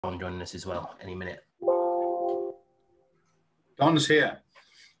Don joining us as well any minute. Don's here.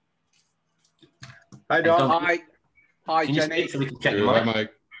 Hi, Don. Hi. Hi, can you Jenny. speak so we can check your mic? Hi,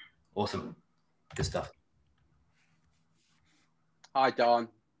 Mike. Awesome. Good stuff. Hi, Don.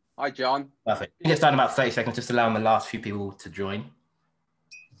 Hi, John. Perfect. We get started in about 30 seconds, just allowing the last few people to join.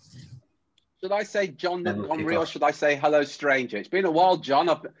 Should I say John Montgomery or should I say hello, stranger? It's been a while, John.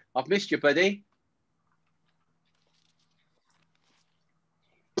 I've missed you, buddy.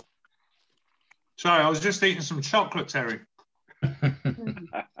 Sorry, I was just eating some chocolate, Terry.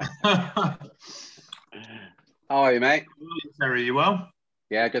 How are you, mate? Terry, you well?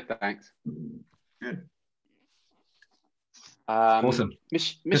 Yeah, good, thanks. Good. Awesome.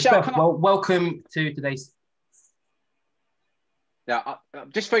 Michelle, well, welcome to today's... Yeah,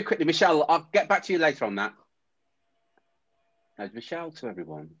 just very quickly, Michelle, I'll get back to you later on that. Michelle to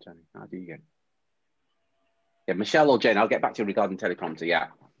everyone, Jenny. How do you get? Yeah, Michelle or Jen, I'll get back to you regarding teleprompter, yeah.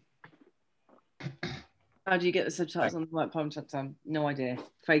 How do you get the subtitles on the right prompter? No idea.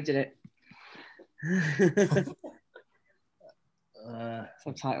 Craig did it.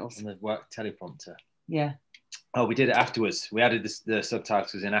 Subtitles. On the work teleprompter. Yeah. Oh, we did it afterwards. We added the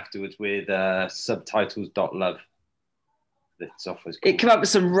subtitles in afterwards with subtitles.love. The software's called. It came up with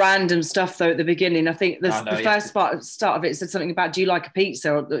some random stuff though at the beginning. I think the first start of it said something about, do you like a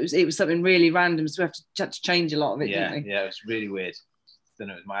pizza? Or it was something really random, so we had to change a lot of it, didn't we? Yeah, it was really weird. I don't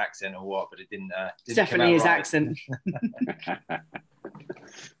know if it was my accent or what, but it didn't definitely his accent.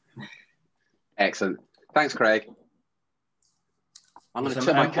 Excellent. Thanks, Craig. I'm going to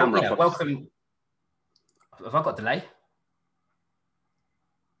turn my camera off. Welcome. Have I got delay?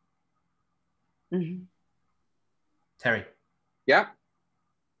 Mm-hmm. Terry. Yeah?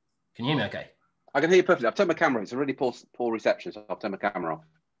 Can you hear me okay? I can hear you perfectly. I've turned my camera. It's a really poor reception, so I've turned my camera off.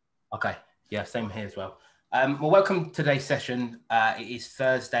 Okay. Yeah, same here as well. Well, welcome to today's session. It is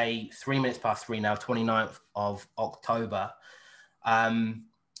Thursday, 3 minutes past 3 now, 29th of October. And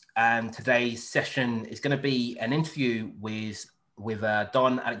today's session is going to be an interview with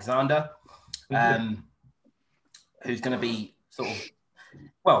Don Alexander, who's going to be sort of,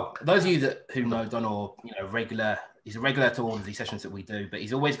 well, those of you who know Don or, he's a regular to all of these sessions that we do, but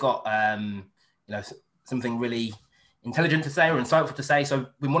he's always got, something really intelligent to say or insightful to say. So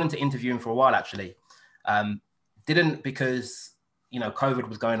we wanted to interview him for a while, actually. Didn't because, COVID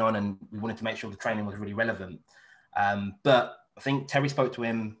was going on and we wanted to make sure the training was really relevant. But I think Terry spoke to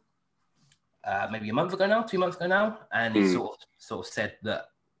him maybe a month ago now, 2 months ago now. And he sort of said that,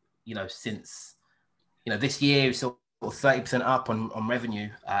 since, this year is sort of 30% up on revenue,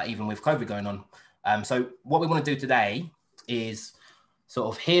 even with COVID going on. So what we want to do today is sort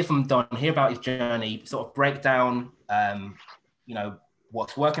of hear from Don, hear about his journey, sort of break down,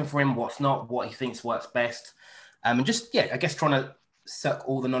 what's working for him, what's not, what he thinks works best. And just, I guess trying to suck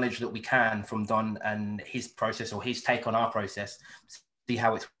all the knowledge that we can from Don and his process or his take on our process, see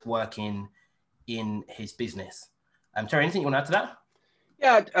how it's working in his business. Terry, anything you want to add to that?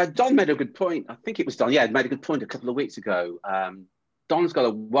 Yeah, Don made a good point. I think it was Don. Yeah, made a good point a couple of weeks ago. Don's got a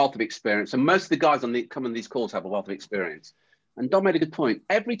wealth of experience, and most of the guys come on these calls have a wealth of experience. And Don made a good point.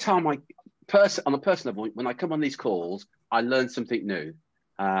 Every time on a personal level, when I come on these calls, I learn something new.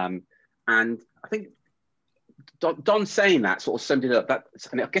 And I think Don saying that sort of summed it up.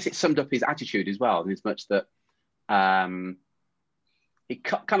 And I guess it summed up his attitude as well, in as much that it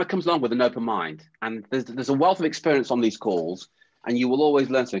kind of comes along with an open mind. And there's a wealth of experience on these calls, and you will always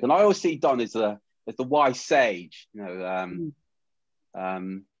learn something. And I always see Don as the wise sage, and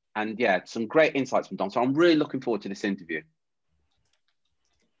yeah, some great insights from Don. So I'm really looking forward to this interview.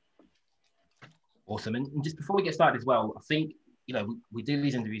 Awesome. And just before we get started as well, I think, we do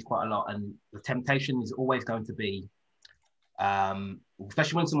these interviews quite a lot, and the temptation is always going to be,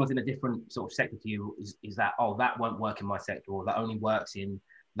 especially when someone's in a different sort of sector to you, is that, oh, that won't work in my sector, or that only works in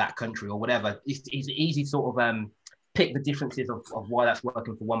that country or whatever. It's easy to sort of pick the differences of why that's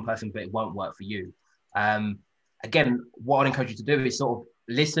working for one person, but it won't work for you. Again, what I'd encourage you to do is sort of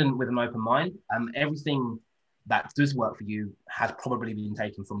listen with an open mind. Everything that does work for you has probably been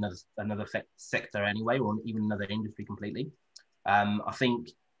taken from another sector anyway, or even another industry completely. I think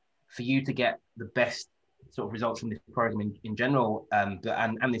for you to get the best sort of results from this program in general, and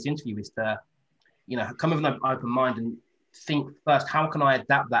this interview is to, come with an open mind and think first, how can I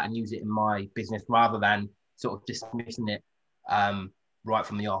adapt that and use it in my business rather than sort of dismissing it right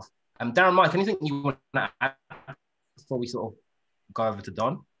from the off. Darren, Mike, anything you want to add before we sort of go over to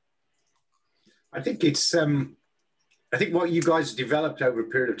Don? I think it's, I think what you guys have developed over a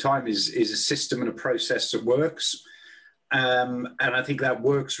period of time is a system and a process that works. And I think that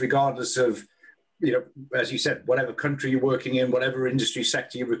works regardless of you know, as you said, whatever country you're working in, whatever industry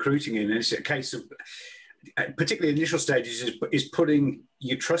sector you're recruiting in, and it's a case of, particularly initial stages, is putting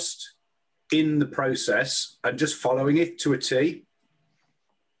your trust in the process and just following it to a T.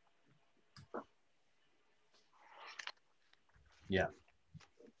 Yeah,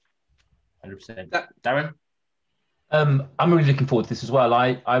 100%. Darren? I'm really looking forward to this as well.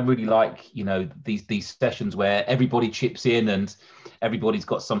 I really like, you know, these sessions where everybody chips in and everybody's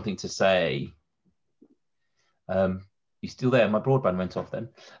got something to say. You still there? My broadband went off then.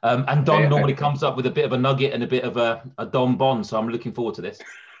 And Don normally comes up with a bit of a nugget and a bit of a Don bomb. So I'm looking forward to this.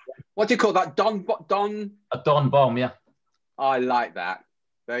 What do you call that? Don? A Don bomb, yeah. I like that.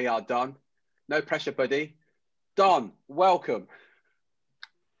 There you are, Don. No pressure, buddy. Don, welcome.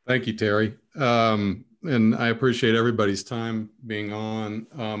 Thank you, Terry. And I appreciate everybody's time being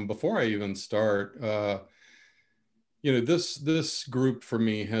on. Before I even start, you know, this group for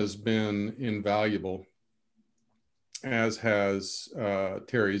me has been invaluable, as has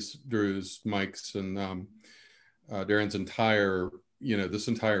Terry's, Drew's, Mike's, and Darren's entire, you know, this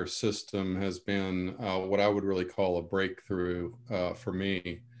entire system has been what I would really call a breakthrough for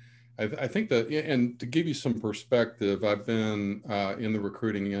me. I think that, and to give you some perspective, I've been in the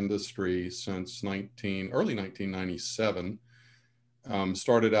recruiting industry since early 1997.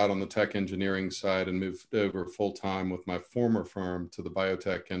 Started out on the tech engineering side and moved over full-time with my former firm to the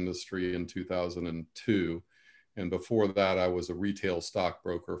biotech industry in 2002. And before that, I was a retail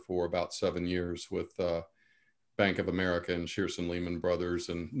stockbroker for about 7 years with Bank of America and Shearson Lehman Brothers.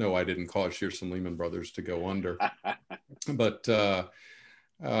 And no, I didn't cause Shearson Lehman Brothers to go under. But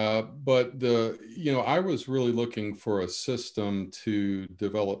you know, I was really looking for a system to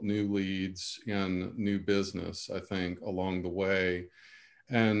develop new leads and new business, I think, along the way.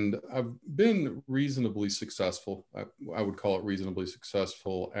 And I've been reasonably successful. I would call it reasonably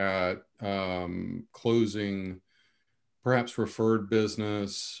successful at closing perhaps referred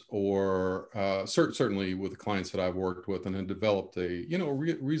business, or certainly with the clients that I've worked with, and had developed a, you know,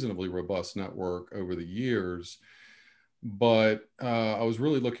 reasonably robust network over the years. But I was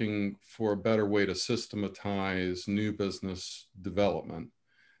really looking for a better way to systematize new business development.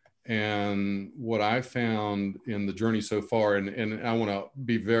 And what I found in the journey so far, and I want to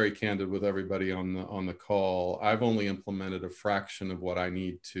be very candid with everybody on the call, I've only implemented a fraction of what I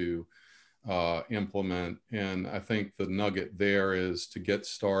need to implement. And I think the nugget there is to get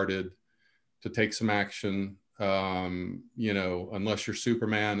started, to take some action. You know, unless you're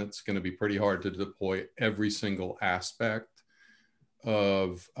Superman, it's going to be pretty hard to deploy every single aspect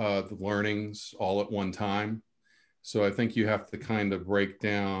of the learnings all at one time. So I think you have to kind of break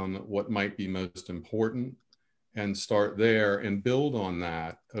down what might be most important and start there and build on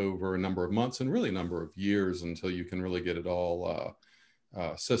that over a number of months and really a number of years until you can really get it all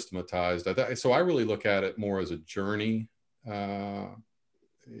systematized. So I really look at it more as a journey,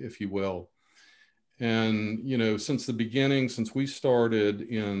 if you will. And, you know, since the beginning, since we started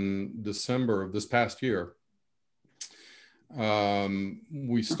in December of this past year,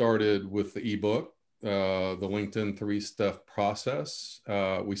 we started with the ebook, the LinkedIn 3-step process.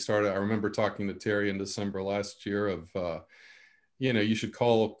 I remember talking to Terry in December last year of, you know, you should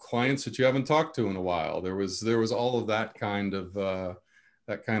call clients that you haven't talked to in a while. There was all of that kind of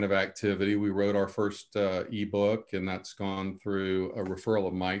activity. We wrote our first ebook, and that's gone through a referral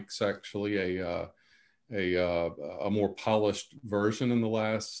of Mike's, actually, a more polished version in the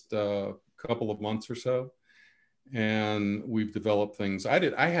last couple of months or so. And we've developed things.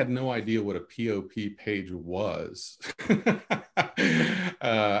 I had no idea what a POP page was. You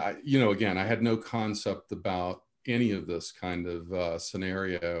know, again, I had no concept about any of this kind of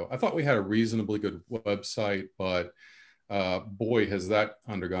scenario. I thought we had a reasonably good website, but boy, has that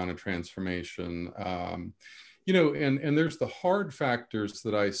undergone a transformation. You know, and there's the hard factors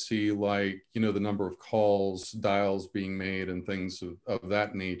that I see, like, you know, the number of calls, dials being made and things of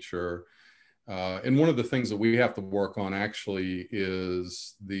that nature. And one of the things that we have to work on actually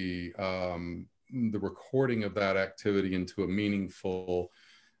is the recording of that activity into a meaningful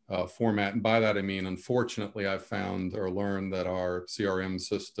format. And by that, I mean, unfortunately, I've found or learned that our CRM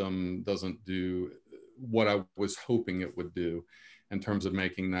system doesn't do what I was hoping it would do in terms of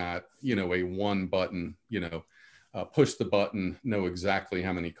making that, you know, a one button, you know, push the button, know exactly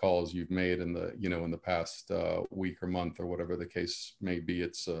how many calls you've made in the, you know, in the past week or month or whatever the case may be.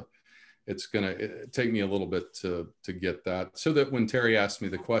 It's going to take me a little bit to get that, so that when Terry asked me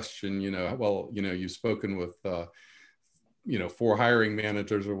the question, you know, well, you know, you've spoken with, you know, 4 hiring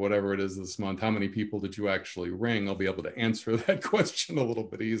managers or whatever it is this month, how many people did you actually ring? I'll be able to answer that question a little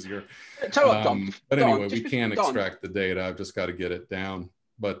bit easier. But anyway, we can extract the data. I've just got to get it down.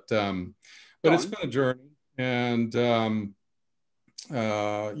 But but it's been a journey. And,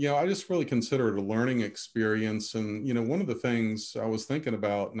 I just really consider it a learning experience. And, one of the things I was thinking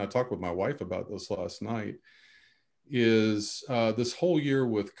about, and I talked with my wife about this last night, is this whole year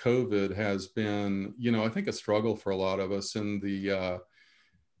with COVID has been, I think a struggle for a lot of us. In the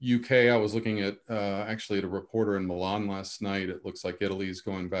UK, I was looking at actually at a reporter in Milan last night. It looks like Italy's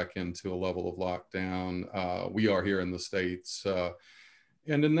going back into a level of lockdown. We are here in the States.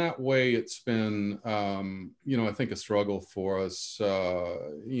 And in that way, it's been, I think a struggle for us,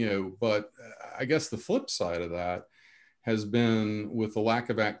 but I guess the flip side of that has been with the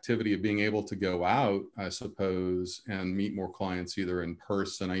lack of activity of being able to go out, I suppose, and meet more clients either in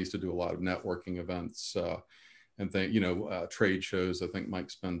person. I used to do a lot of networking events and trade shows. I think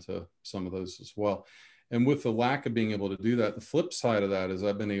Mike's been to some of those as well. And with the lack of being able to do that, the flip side of that is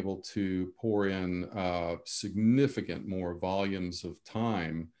I've been able to pour in significant more volumes of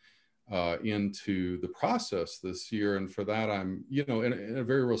time into the process this year. And for that, I'm, in a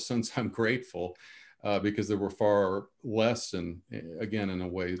very real sense, I'm grateful because there were far less, and again, in a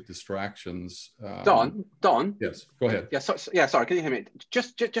way, distractions. Don. Yes, go ahead. Yeah, sorry, can you hear me?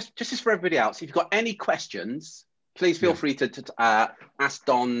 Just as for everybody else, if you've got any questions, please feel free to ask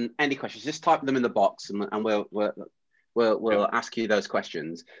Don any questions. Just type them in the box, and we'll ask you those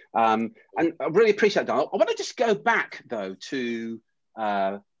questions. And I really appreciate that, Don. I want to just go back though to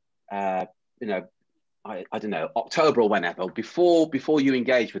I don't know, October or whenever, before you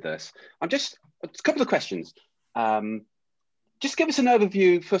engage with us. A couple of questions. Just give us an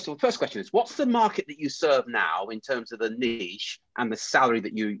overview. First of all, first question is, what's the market that you serve now in terms of the niche and the salary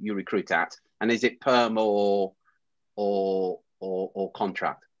that you recruit at, and is it perm or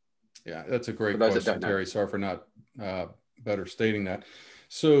contract? Yeah, that's a great question, Terry. Sorry for not better stating that.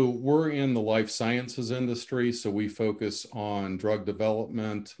 So we're in the life sciences industry. So we focus on drug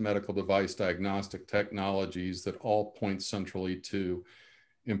development, medical device diagnostic technologies that all point centrally to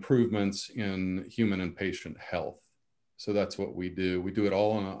improvements in human and patient health. So that's what we do. We do it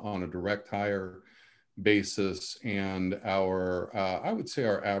all on a direct hire basis, and our I would say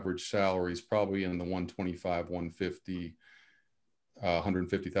our average salary is probably in the $125,000,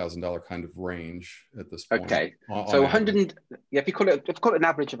 $150,000 kind of range at this point. Okay, so 100. Yeah, if you call it an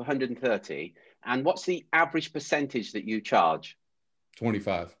average of 130, and what's the average percentage that you charge?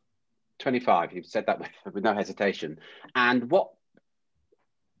 25. 25. You've said that with no hesitation. And what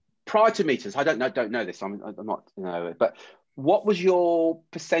prior to meetings? I don't know this. I'm not but what was your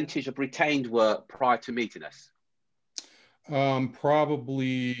percentage of retained work prior to meeting us?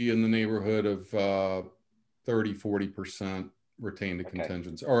 Probably in the neighborhood of 30-40% retained to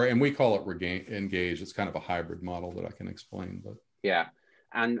contingents, and we call it engage. It's kind of a hybrid model that I can explain. But yeah,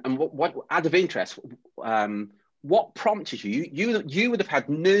 and what out of interest, what prompted you? You would have had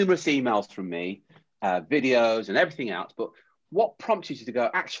numerous emails from me, videos and everything else, but what prompted you to go,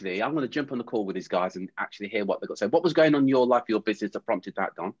 actually, I'm going to jump on the call with these guys and actually hear what they've got to say? What was going on in your life, your business that prompted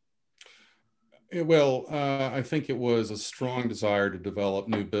that, Don? Well, I think it was a strong desire to develop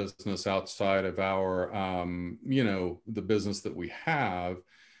new business outside of our, the business that we have.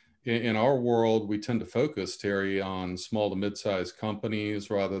 In our world, we tend to focus, Terry, on small to mid-sized companies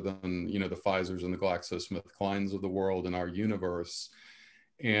rather than, the Pfizers and the GlaxoSmithKlines of the world in our universe.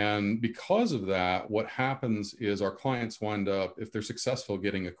 And because of that, what happens is our clients wind up, if they're successful,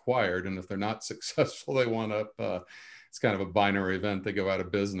 getting acquired. And if they're not successful, they wind up, it's kind of a binary event, they go out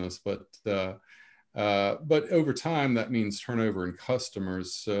of business. But over time, that means turnover in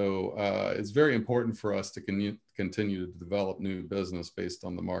customers. So it's very important for us to continue to develop new business based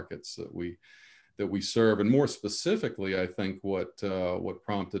on the markets that we serve. And more specifically, I think what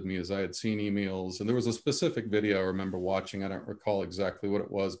prompted me is I had seen emails, and there was a specific video I remember watching. I don't recall exactly what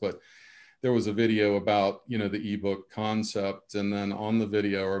it was, but there was a video about, the ebook concept. And then on the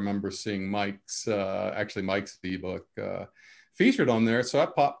video, I remember seeing Mike's ebook featured on there. So I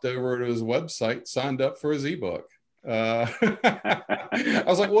popped over to his website, signed up for his ebook. I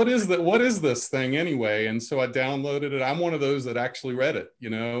was like, what is this thing anyway? And so I downloaded it. I'm one of those that actually read it,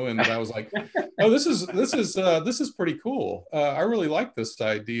 and I was like, oh, this is pretty cool. I really like this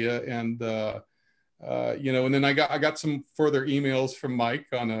idea. And and then I got some further emails from Mike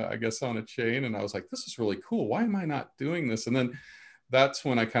on a chain, and I was like, this is really cool. Why am I not doing this? And then that's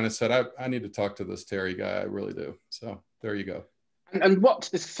when I kind of said, I need to talk to this Terry guy. I really do. So there you go. And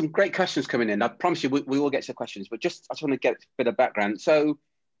there's some great questions coming in. I promise you, we will get to questions, but I just want to get a bit of background. So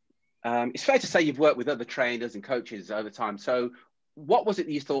it's fair to say you've worked with other trainers and coaches over time. So what was it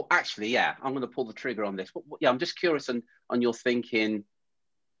that you thought, actually, yeah, I'm going to pull the trigger on this? I'm just curious on your thinking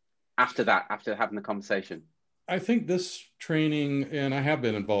after that, after having the conversation. I think this training, and I have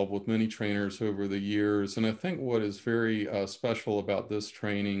been involved with many trainers over the years, and I think what is very special about this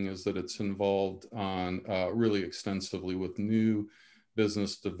training is that it's involved on really extensively with new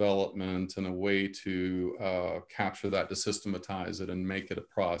business development and a way to capture that, to systematize it and make it a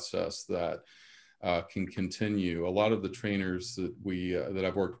process that can continue. A lot of the trainers that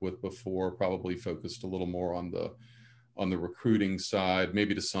I've worked with before probably focused a little more on the recruiting side,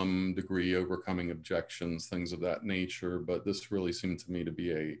 maybe to some degree overcoming objections, things of that nature. But this really seemed to me to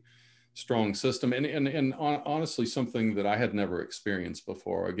be a strong system, and honestly something that I had never experienced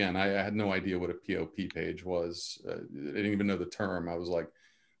before. Again, I had no idea what a POP page was. I didn't even know the term. I was like,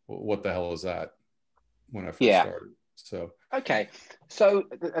 well, what the hell is that, when I first started? So okay, so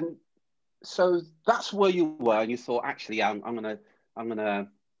that's where you were, and you thought, actually, I'm gonna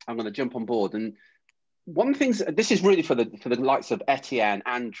jump on board. And one of the things, this is really for the likes of Etienne,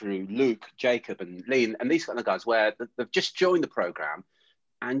 Andrew, Luke, Jacob, and Lee, and these kind of guys, where they've just joined the program.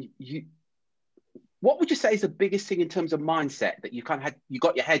 And what would you say is the biggest thing in terms of mindset that you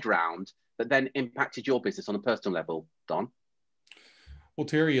got your head round that then impacted your business on a personal level, Don? Well,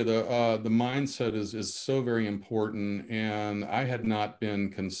 Terry, the mindset is so very important, and I had not been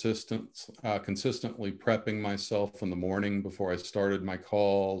consistently prepping myself in the morning before I started my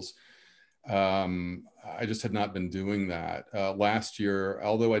calls. I just had not been doing that. Last year,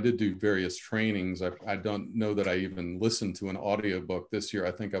 although I did do various trainings, I don't know that I even listened to an audiobook. This year,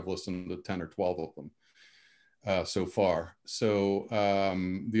 I think I've listened to 10 or 12 of them so far. So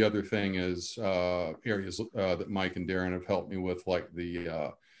the other thing is areas that Mike and Darren have helped me with, like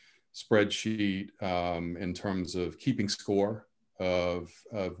the spreadsheet in terms of keeping score of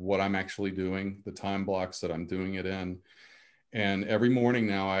what I'm actually doing, the time blocks that I'm doing it in. And every morning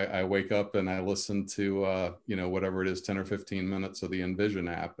now I wake up and I listen to, whatever it is, 10 or 15 minutes of the Envision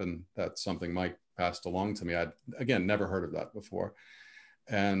app. And that's something Mike passed along to me. I'd, again, never heard of that before.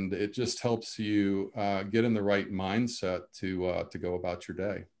 And it just helps you get in the right mindset to go about your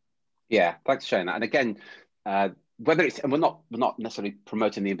day. Yeah, thanks for sharing that. And again, whether it's, and we're not necessarily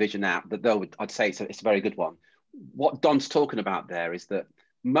promoting the Envision app, but though I'd say it's a very good one. What Don's talking about there is that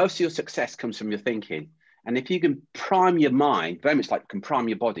most of your success comes from your thinking. And if you can prime your mind, very much like you can prime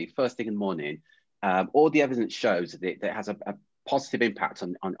your body first thing in the morning, all the evidence shows that it has a positive impact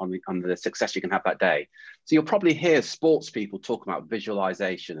on the success you can have that day. So you'll probably hear sports people talk about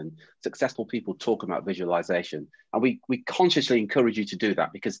visualization and successful people talk about visualization. And we consciously encourage you to do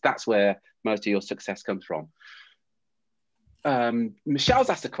that because that's where most of your success comes from.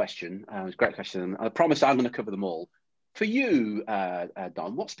 Michelle's asked a question, it's a great question. I promise I'm going to cover them all. For you,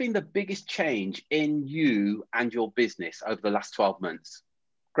 Don, what's been the biggest change in you and your business over the last 12 months?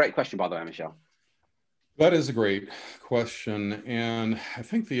 Great question, by the way, Michelle. That is a great question. And I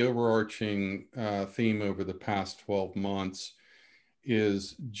think the overarching theme over the past 12 months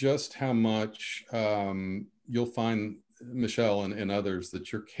is just how much you'll find, Michelle and others,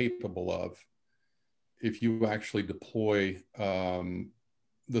 that you're capable of if you actually deploy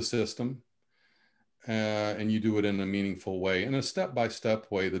the system. And you do it in a meaningful way, in a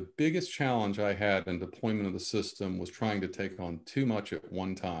step-by-step way. The biggest challenge I had in deployment of the system was trying to take on too much at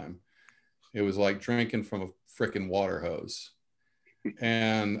one time. It was like drinking from a frickin' water hose.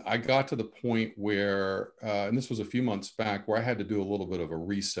 And I got to the point where, and this was a few months back, where I had to do a little bit of a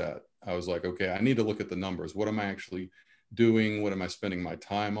reset. I was like, okay, I need to look at the numbers. What am I actually doing? What am I spending my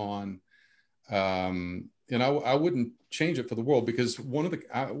time on? And I wouldn't change it for the world, because one of the,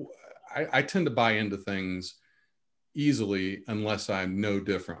 I tend to buy into things easily unless I know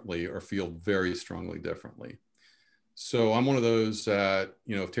differently or feel very strongly differently. So I'm one of those that,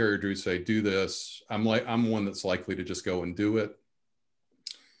 if Terry or Drew say, do this, I'm one that's likely to just go and do it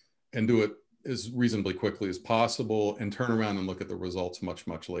as reasonably quickly as possible and turn around and look at the results much,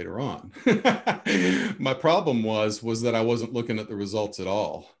 much later on. My problem was that I wasn't looking at the results at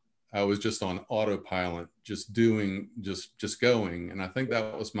all. I was just on autopilot, just doing, just going. And I think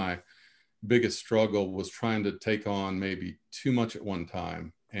that was my biggest struggle, was trying to take on maybe too much at one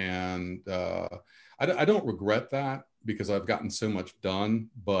time. And I don't regret that, because I've gotten so much done,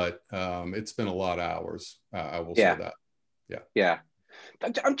 but it's been a lot of hours. I will say that. Yeah.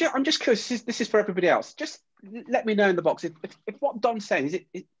 I'm just curious, this is for everybody else. Just let me know in the box if what Don's saying,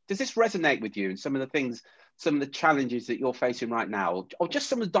 does this resonate with you, and some of the things, some of the challenges that you're facing right now, or just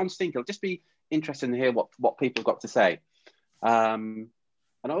some of Don's thinking? I'll just be interested to hear what people have got to say.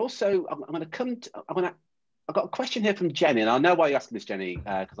 And I also, I've got a question here from Jenny, and I know why you're asking this, Jenny,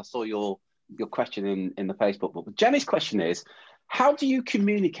 because I saw your question in the Facebook book. But Jenny's question is, how do you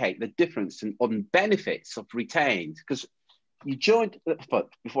communicate the difference on benefits of retained? Because you joined,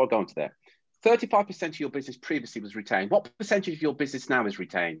 before I go into there, 35% of your business previously was retained. What percentage of your business now is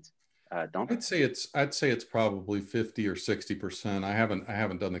retained, Don? I'd say it's probably 50 or 60%. I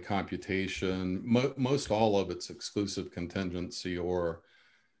haven't done the computation. Most all of it's exclusive contingency or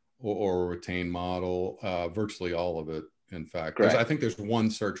a retained model. Virtually all of it, in fact. I think there's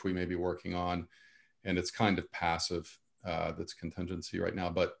one search we may be working on, and it's kind of passive. That's contingency right now.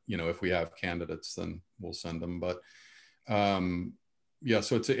 But if we have candidates, then we'll send them. But yeah,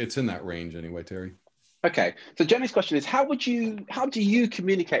 so it's in that range anyway, Terry. Okay, so Jenny's question is, how do you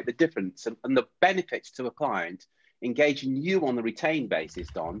communicate the difference and the benefits to a client engaging you on the retained basis,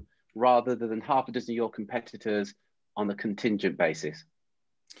 Don, rather than half a dozen of your competitors on the contingent basis?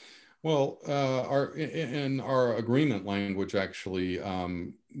 Well, our agreement language actually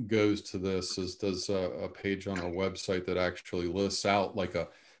goes to this, as does a page on our website that actually lists out like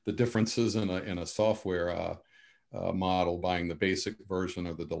the differences in a software model, buying the basic version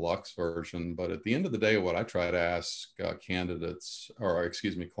or the deluxe version. But at the end of the day, what I try to ask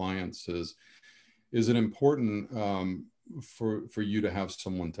clients is it important for you to have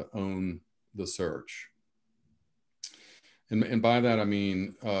someone to own the search? And by that, I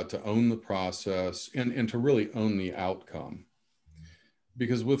mean to own the process and to really own the outcome.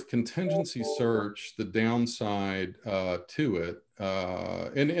 Because with contingency search, the downside to it,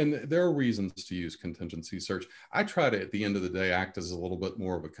 and there are reasons to use contingency search. I try to, at the end of the day, act as a little bit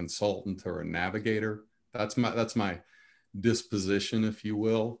more of a consultant or a navigator. That's my disposition, if you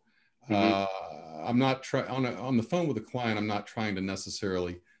will. I'm not on the phone with a client. I'm not trying to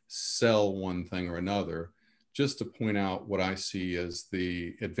necessarily sell one thing or another, just to point out what I see as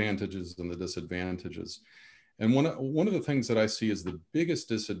the advantages and the disadvantages. And one of the things that I see as the biggest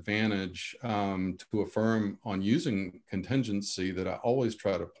disadvantage to a firm on using contingency that I always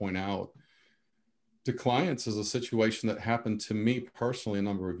try to point out to clients is a situation that happened to me personally a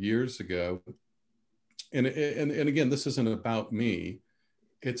number of years ago. And again, this isn't about me.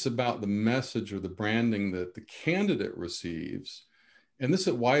 It's about the message or the branding that the candidate receives. And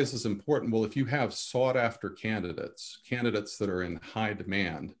why is this important? Well, if you have sought after candidates that are in high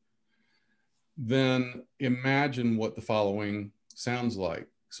demand, then imagine what the following sounds like.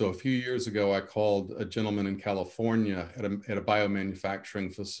 So a few years ago, I called a gentleman in California at a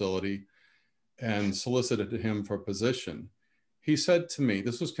biomanufacturing facility and solicited him for a position. He said to me,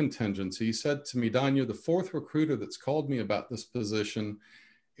 this was contingency, he said to me, Don, you're the fourth recruiter that's called me about this position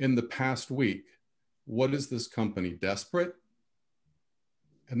in the past week. What is this company, desperate?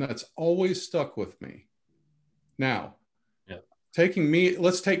 And that's always stuck with me. Now,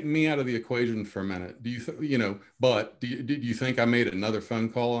 let's take me out of the equation for a minute. Do you think I made another phone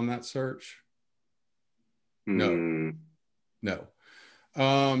call on that search? No.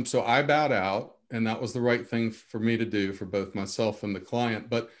 So I bowed out, and that was the right thing for me to do for both myself and the client.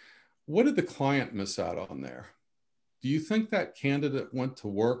 But what did the client miss out on there? Do you think that candidate went to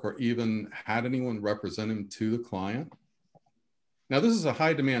work or even had anyone represent him to the client? Now, this is a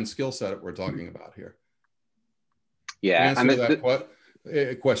high demand skill set that we're talking about here. Yeah. The answer to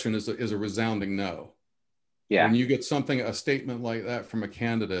that question is a resounding no. Yeah. When you get a statement like that from a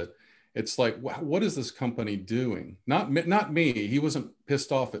candidate, it's like, what is this company doing? Not me. He wasn't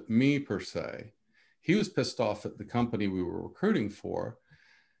pissed off at me per se. He was pissed off at the company we were recruiting for.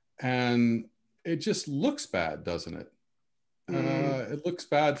 And it just looks bad, doesn't it? It looks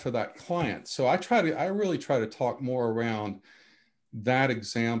bad for that client. So I really try to talk more around that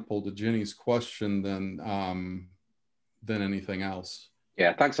example to Jenny's question than anything else.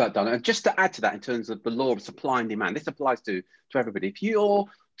 Yeah, thanks for that, Don. And just to add to that, in terms of the law of supply and demand, this applies to everybody. If you're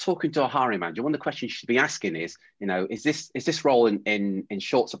talking to a hiring manager, one of the questions you should be asking is, is this role in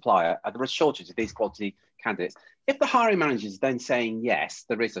short supply? Are there a shortage of these quality candidates? If the hiring manager is then saying, yes,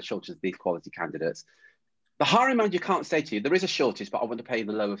 there is a shortage of these quality candidates, the hiring manager can't say to you, there is a shortage, but I want to pay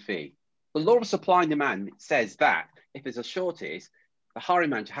the lower fee. The law of supply and demand says that if there's a shortage, the hiring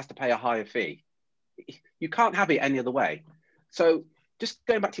manager has to pay a higher fee. You can't have it any other way. So just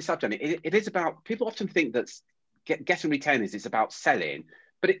going back to yourself, Jenny, it is about, people often think that getting retainers is about selling,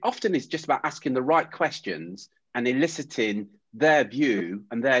 but it often is just about asking the right questions and eliciting their view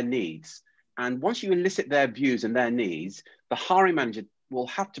and their needs. And once you elicit their views and their needs, the hiring manager will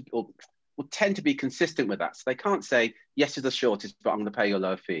tend to be consistent with that. So they can't say, yes, there's a shortage, but I'm going to pay you a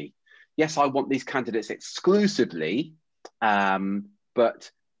lower fee. Yes, I want these candidates exclusively,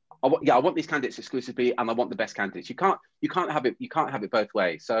 but I want these candidates exclusively, and I want the best candidates. You can't have it both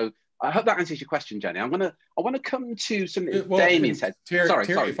ways. So I hope that answers your question, Jenny. I want to come to something Well, Damien said. Terry, sorry,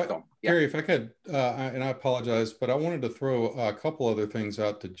 Tom. Terry, if I could, and I apologize, but I wanted to throw a couple other things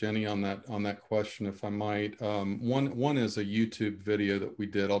out to Jenny on that question, if I might. One is a YouTube video that we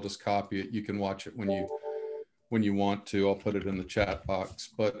did. I'll just copy it. You can watch it when you want to. I'll put it in the chat box.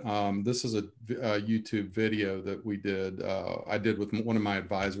 But this is a YouTube video that we did. I did with one of my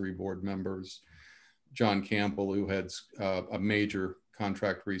advisory board members, John Campbell, who heads a major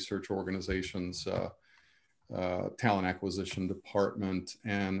contract research organization's talent acquisition department.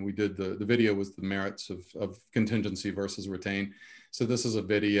 And we did the video was the merits of contingency versus retain. So this is a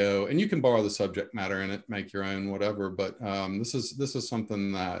video, and you can borrow the subject matter in it, make your own, whatever. But this is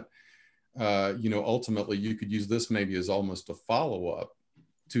something that, ultimately you could use this maybe as almost a follow-up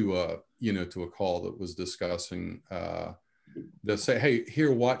to a call that was discussing to say, hey,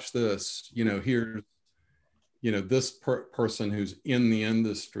 here, watch this, here's, this person who's in the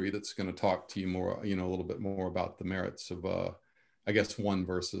industry that's going to talk to you more, a little bit more about the merits of, I guess, one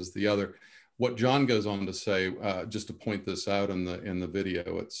versus the other. What John goes on to say, just to point this out in the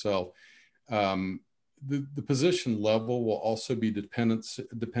video itself, the position level will also be dependent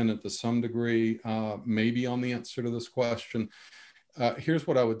to some degree, maybe on the answer to this question. Here's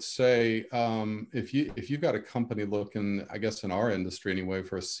what I would say. If you've got a company looking, I guess in our industry anyway,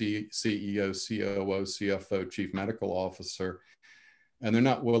 for a CEO, COO, CFO, chief medical officer, and they're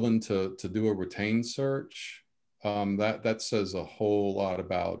not willing to do a retained search, that says a whole lot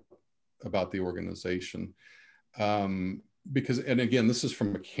about the organization. Because, and again, this is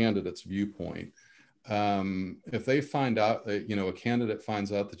from a candidate's viewpoint. If they find out that, a candidate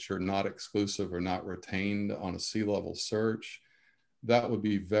finds out that you're not exclusive or not retained on a C-level search, that would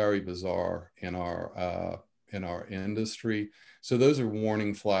be very bizarre in our industry. So those are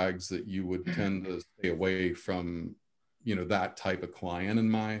warning flags that you would tend to stay away from, that type of client in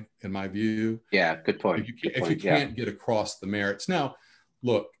my view. Yeah, good point. If you can't get across the merits. Now,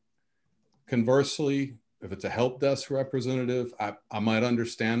 look, conversely, if it's a help desk representative, I might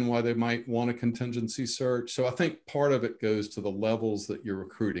understand why they might want a contingency search. So I think part of it goes to the levels that you're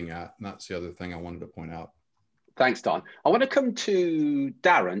recruiting at, and that's the other thing I wanted to point out. Thanks, Don. I want to come to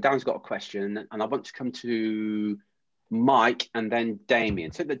Darren. Darren's got a question, and I want to come to Mike and then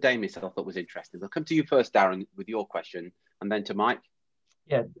Damien. So that Damien said I thought was interesting. I'll come to you first, Darren, with your question, and then to Mike.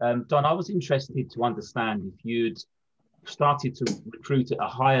 Yeah, Don, I was interested to understand if you'd started to recruit at a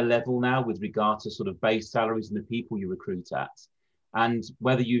higher level now with regard to sort of base salaries and the people you recruit at, and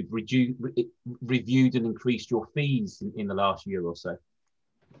whether you've reviewed and increased your fees in the last year or so.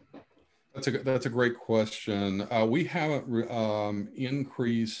 That's a great question. We haven't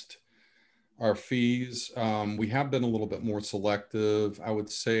increased our fees. We have been a little bit more selective, I would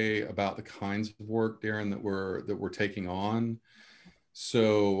say, about the kinds of work, Darren, that we're taking on.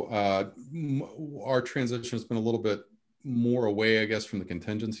 So our transition has been a little bit more away, I guess, from the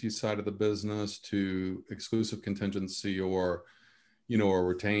contingency side of the business to exclusive contingency or a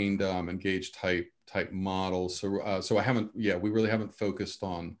retained engaged type model. So I haven't, we really haven't focused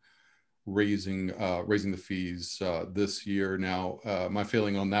on raising the fees this year. Now, my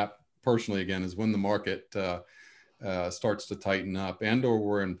feeling on that personally, again, is when the market starts to tighten up and/or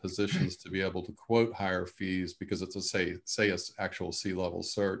we're in positions to be able to quote higher fees because it's a actual C-level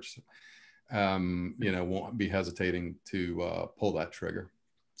search, won't be hesitating to pull that trigger.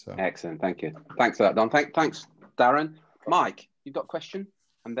 So excellent, thank you. Thanks for that, Don. Thanks, Darren. Mike, you've got a question,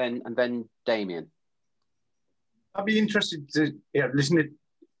 and then Damien. I'd be interested to listen to.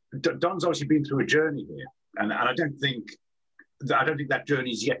 Don's obviously been through a journey here, and I don't think that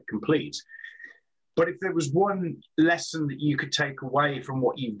journey is yet complete. But if there was one lesson that you could take away from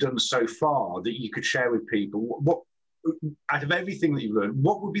what you've done so far that you could share with people, what out of everything that you've learned,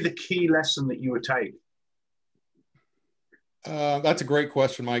 what would be the key lesson that you would take? That's a great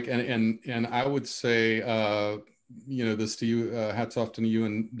question, Mike, and I would say, this to you, hats off to you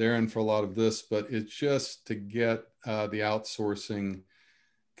and Darren for a lot of this, but it's just to get the outsourcing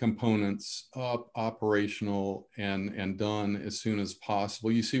components up, operational, and done as soon as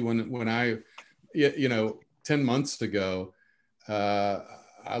possible. You see, when I, 10 months ago,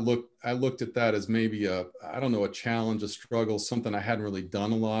 I looked at that as maybe a challenge, a struggle, something I hadn't really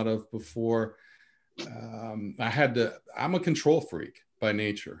done a lot of before. I'm a control freak by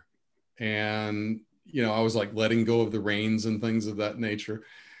nature. And, I was like letting go of the reins and things of that nature.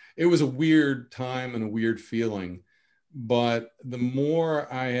 It was a weird time and a weird feeling. But the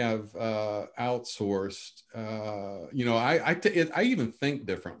more I have outsourced, I even think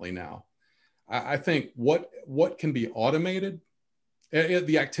differently now. I think what can be automated.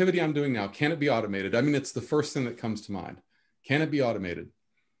 The activity I'm doing now, can it be automated? I mean, it's the first thing that comes to mind. Can it be automated?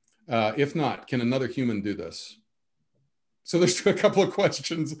 If not, can another human do this? So there's a couple of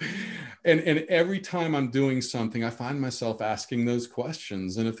questions. And every time I'm doing something, I find myself asking those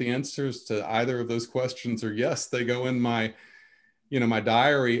questions. And if the answers to either of those questions are yes, they go in my, my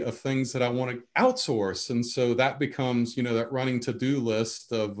diary of things that I want to outsource. And so that becomes, that running to-do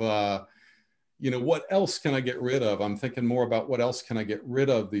list of, what else can I get rid of? I'm thinking more about what else can I get rid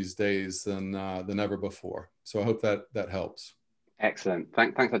of these days than ever before. So I hope that helps. Excellent.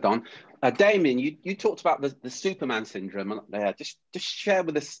 Thanks, Don. Damien, you talked about the Superman syndrome. Just share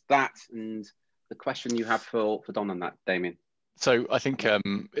with us that and the question you have for Don on that, Damien. So I think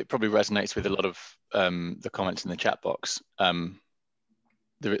it probably resonates with a lot of the comments in the chat box.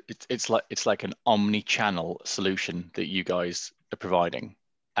 It's like an omni-channel solution that you guys are providing,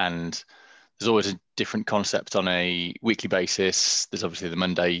 and there's always a different concept on a weekly basis. There's obviously the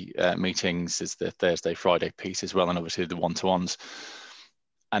Monday meetings, there's the Thursday, Friday piece as well, and obviously the one-to-ones.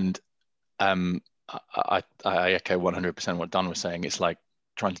 And I echo 100% what Don was saying. It's like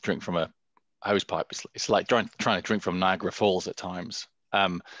trying to drink from a hose pipe. It's like trying to drink from Niagara Falls at times.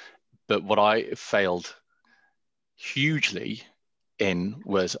 But what I failed hugely in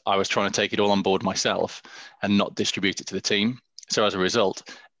was I was trying to take it all on board myself and not distribute it to the team. So as a result,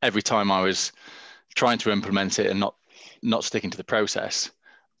 every time I was trying to implement it and not sticking to the process,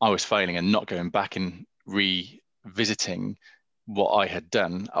 I was failing and not going back and revisiting what I had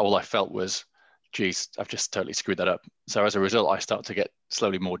done. All I felt was, geez, I've just totally screwed that up. So as a result, I start to get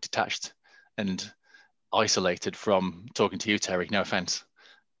slowly more detached and isolated from talking to you, Terry, no offense.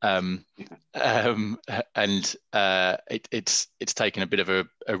 It's taken a bit of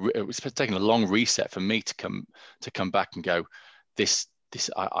it's taken a long reset for me to come back and go,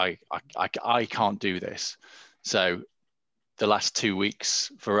 I can't do this. So the last 2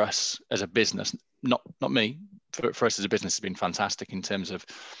 weeks for us as a business, not me, for us as a business has been fantastic in terms of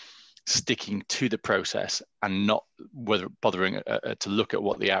sticking to the process and not bothering to look at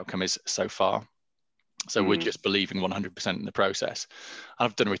what the outcome is so far. So we're just believing 100% in the process.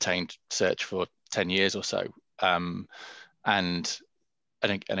 I've done a retained search for 10 years or so. And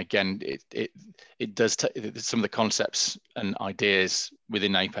again, it does some of the concepts and ideas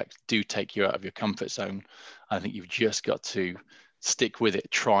within Apex do take you out of your comfort zone. I think you've just got to stick with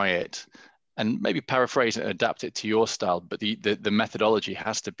it, try it, and maybe paraphrase it and adapt it to your style. But the methodology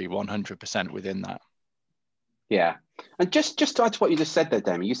has to be 100% within that. Yeah. And just to add to what you just said there,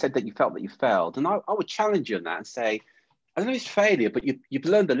 Damien, you said that you felt that you failed. And I would challenge you on that and say, I don't know if it's failure, but you've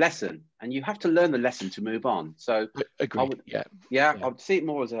learned the lesson and you have to learn the lesson to move on. So agreed. I would see it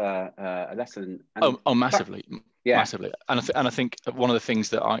more as a lesson. And massively. Massively. And I think one of the things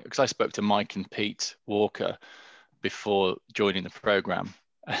that because I spoke to Mike and Pete Walker before joining the program,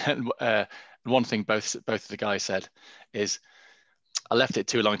 and one thing both of the guys said is, I left it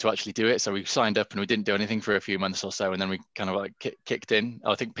too long to actually do it. So we signed up and we didn't do anything for a few months or so. And then we kind of like kicked in.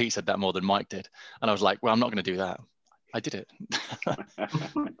 I think Pete said that more than Mike did. And I was like, well, I'm not going to do that. I did it.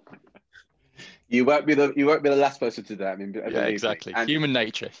 You won't be the last person to do that. I mean, yeah, exactly. And human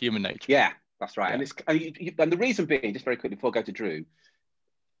nature. Yeah, that's right. Yeah. And the reason being, just very quickly before I go to Drew,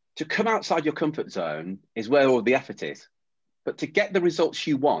 to come outside your comfort zone is where all the effort is. But to get the results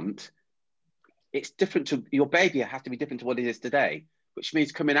you want, it's different to your behavior has to be different to what it is today, which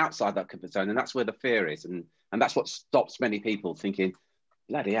means coming outside that comfort zone. And that's where the fear is. And that's what stops many people thinking,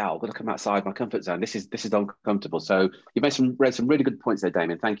 bloody hell, I've got to come outside my comfort zone. This is uncomfortable. So you read some really good points there,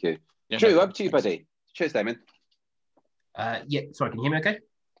 Damien. Thank you. Yeah, Drew, over to you, buddy. Cheers, Damien. Yeah, sorry, can you hear me okay?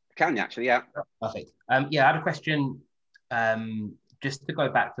 Can you actually, yeah. Perfect. Yeah, I had a question just to go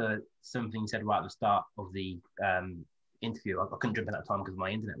back to something you said right at the start of the interview. I couldn't jump in at that time because my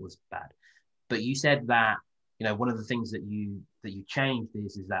internet was bad. But you said that, one of the things that you changed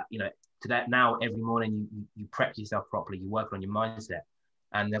is that, today now every morning you prep yourself properly, you work on your mindset.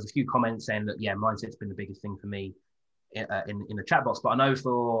 And there's a few comments saying that, yeah, mindset's been the biggest thing for me in the chat box. But I know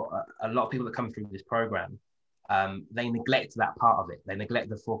for a lot of people that come through this program, they neglect that part of it. They neglect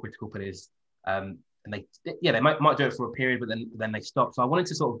the 4 critical pillars. And they might do it for a period, but then they stop. So I wanted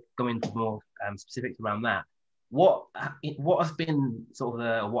to sort of go into more specifics around that. What has been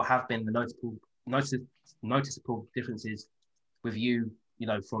what have been the noticeable differences with you,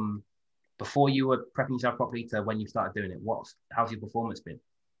 from before you were prepping yourself properly to when you started doing it? How's your performance been?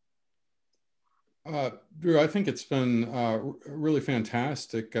 Drew, I think it's been really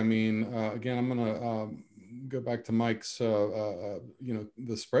fantastic. I mean, again, I'm going to go back to Mike's, the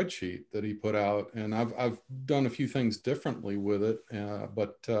spreadsheet that he put out, and I've done a few things differently with it,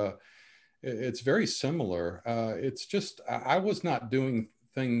 but it's very similar. It's just I was not doing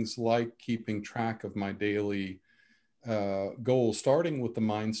things like keeping track of my daily goal, starting with the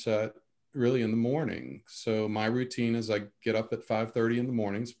mindset really in the morning. So my routine is I get up at 5:30 in the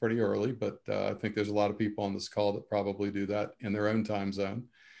morning. It's pretty early, but I think there's a lot of people on this call that probably do that in their own time zone.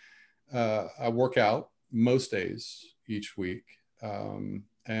 I work out most days each week, and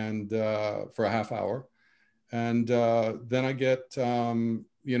for a half hour. And then I get,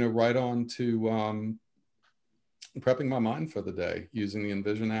 right on to prepping my mind for the day using the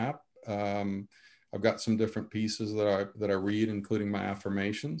Envision app. I've got some different pieces that I read, including my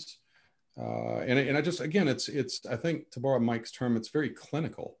affirmations. And I just, again, it's, I think, to borrow Mike's term, it's very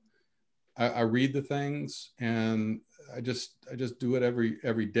clinical. I read the things and I just do it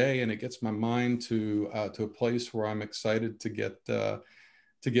every day, and it gets my mind to a place where I'm excited to get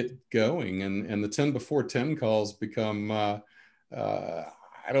going. And the 10 before 10 calls become, I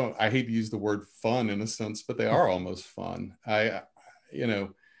hate to use the word fun in a sense, but they are almost fun. I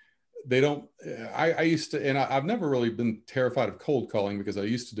used to, and I've never really been terrified of cold calling because I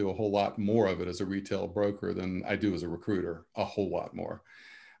used to do a whole lot more of it as a retail broker than I do as a recruiter, a whole lot more.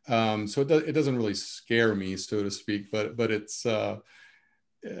 So it doesn't really scare me, so to speak, but it's, I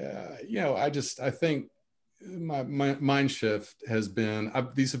think my mind shift has been,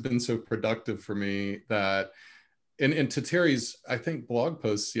 these have been so productive for me that, and to Terry's, I think, blog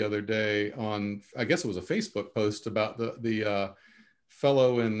posts the other day on, I guess it was a Facebook post about the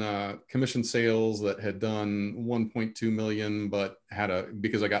fellow in commission sales that had done 1.2 million, but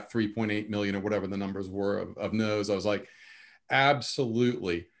because I got 3.8 million or whatever the numbers were of no's. I was like,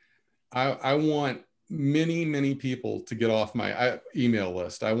 absolutely. I want many, many people to get off my email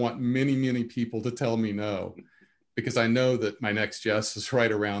list. I want many, many people to tell me no, because I know that my next yes is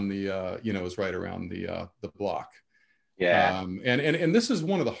right around the block. Yeah. And this is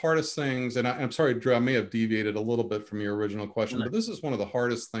one of the hardest things, and I'm sorry, Drew, I may have deviated a little bit from your original question, but this is one of the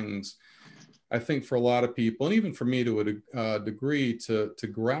hardest things, I think, for a lot of people, and even for me to a degree to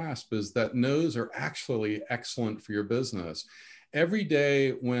grasp, is that no's are actually excellent for your business. Every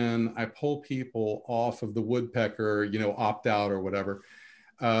day when I pull people off of the woodpecker, opt out or whatever,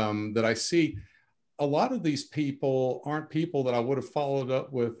 that I see, a lot of these people aren't people that I would have followed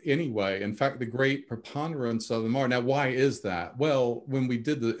up with anyway. In fact, the great preponderance of them are. Now, why is that? Well, when we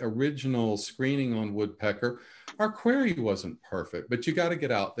did the original screening on woodpecker, our query wasn't perfect, but you got to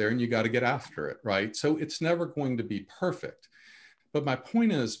get out there and you got to get after it, right? So it's never going to be perfect. But my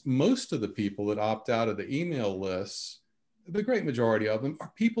point is, most of the people that opt out of the email lists, the great majority of them,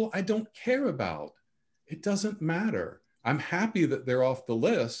 are people I don't care about. It doesn't matter. I'm happy that they're off the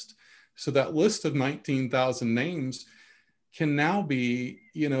list. So that list of 19,000 names can now be,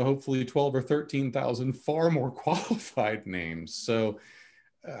 hopefully 12 or 13,000 far more qualified names. So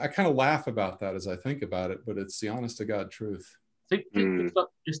I kind of laugh about that as I think about it, but it's the honest to God truth. So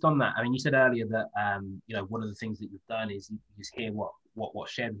just on that, I mean, you said earlier that one of the things that you've done is you just hear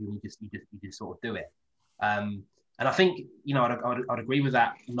what's shared with you, and you just sort of do it. And I think I'd agree with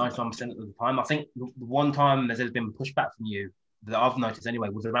that 99% of the time. I think the one time there's been pushback from you that I've noticed anyway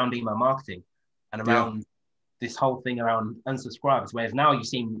was around email marketing and around this whole thing around unsubscribers, whereas now you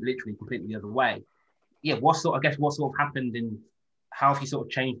seem literally completely the other way. Yeah, what sort of happened in how have you sort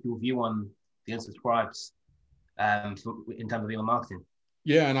of changed your view on the unsubscribes in terms of email marketing?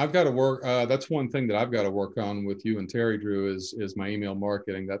 Yeah, and I've got to work. That's one thing that I've got to work on with you and Terry, Drew, is my email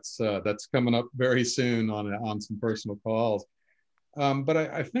marketing. That's coming up very soon on some personal calls. But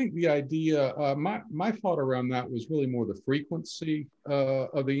I think the idea, my thought around that was really more the frequency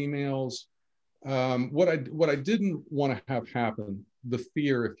of the emails. What I didn't want to have happen, the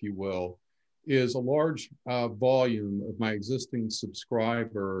fear, if you will, is a large volume of my existing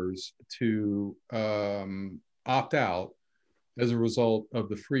subscribers to opt out as a result of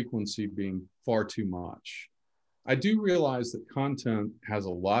the frequency being far too much. I do realize that content has a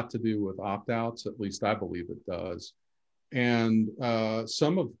lot to do with opt-outs, at least I believe it does. And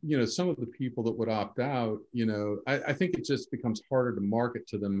some of the people that would opt out, I think it just becomes harder to market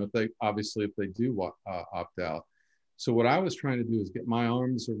to them if they do opt out. So what I was trying to do is get my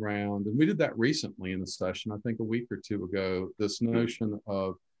arms around, and we did that recently in a session, I think a week or two ago, this notion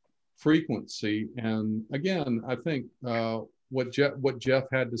of frequency. And again, I think what Jeff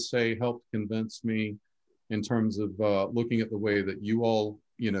had to say helped convince me in terms of looking at the way that you all,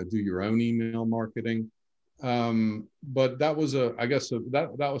 do your own email marketing. But that was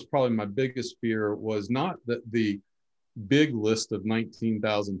that was probably my biggest fear, was not that the big list of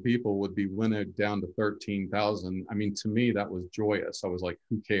 19,000 people would be winnowed down to 13,000. I mean, to me, that was joyous. I was like,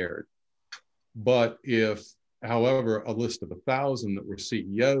 who cared? But if, however, a list of 1,000 that were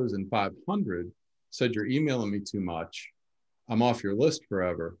CEOs and 500 said, you're emailing me too much, I'm off your list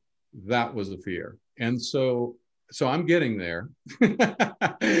forever, that was a fear. And so so I'm getting there.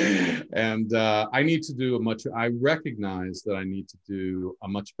 And I need to do I recognize that I need to do a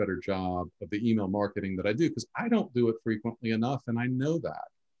much better job of the email marketing that I do, because I don't do it frequently enough. And I know that.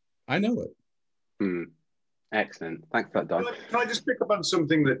 I know it. Excellent. Thanks for that, Don. Can I just pick up on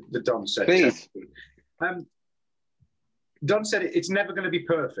something that Don said? Please. Don said it's never going to be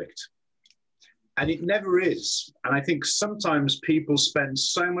perfect. And it never is. And I think sometimes people spend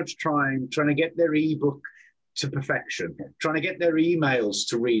so much time trying to get their ebook to perfection, trying to get their emails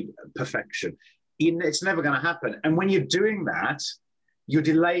to read perfection. It's never going to happen. And when you're doing that, you're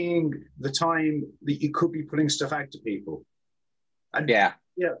delaying the time that you could be putting stuff out to people. And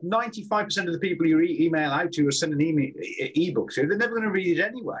 95% of the people you email out to or send an ebook to, they're never going to read it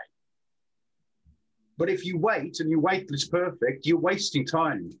anyway. But if you wait and you wait till it's perfect, you're wasting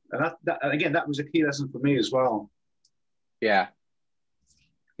time. And again, that was a key lesson for me as well. Yeah.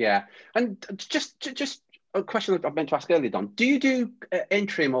 And just a question that I meant to ask earlier, Don. Do you do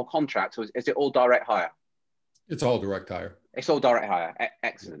interim or contracts, or is it all direct hire? It's all direct hire. It's all direct hire.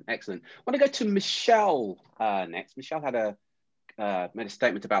 Excellent. I want to go to Michelle next. Michelle had made a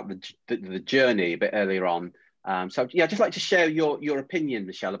statement about the journey a bit earlier on. So yeah, I'd just like to share your opinion,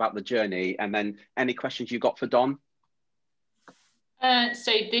 Michelle, about the journey, and then any questions you got for Don.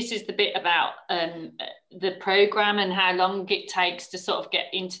 So this is the bit about the program and how long it takes to sort of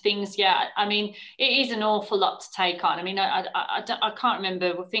get into things. Yeah, I mean, it is an awful lot to take on. I mean, I can't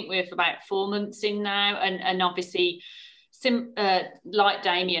remember. I think we're about 4 months in now, and obviously, like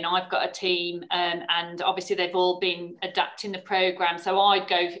Damien, I've got a team, and obviously they've all been adapting the program. So I'd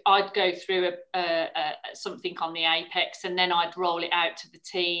go through something on the Apex, and then I'd roll it out to the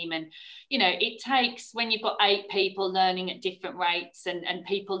team. And you know, it takes, when you've got 8 people learning at different rates, and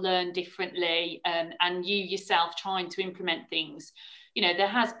people learn differently, and you yourself trying to implement things. You know, there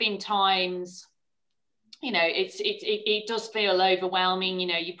has been times, you know, it does feel overwhelming. You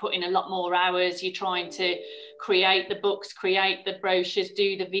know, you put in a lot more hours. You're trying to create the books, create the brochures,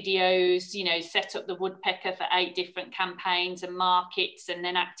 do the videos, you know, set up the woodpecker for 8 different campaigns and markets, and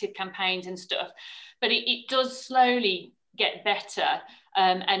then active campaigns and stuff. But it does slowly get better.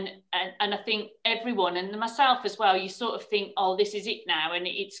 And I think everyone, and myself as well, you sort of think, oh, this is it now, and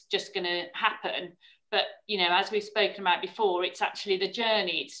it's just going to happen. But, you know, as we've spoken about before, it's actually the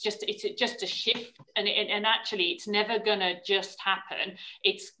journey. It's just a shift, and actually it's never going to just happen.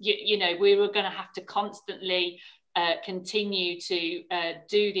 It's, you know, we were going to have to constantly continue to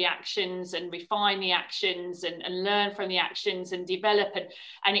do the actions and refine the actions and learn from the actions and develop,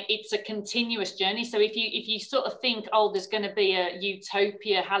 and it's a continuous journey. So if you sort of think, oh, there's going to be a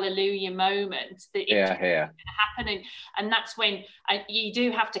utopia hallelujah moment, that it's going to happen, and that's when you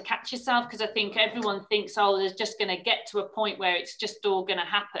do have to catch yourself, because I think everyone thinks, oh, there's just going to get to a point where it's just all going to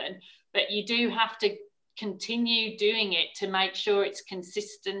happen, but you do have to continue doing it to make sure it's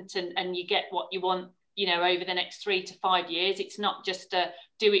consistent, and you get what you want, you know, over the next 3 to 5 years. It's not just a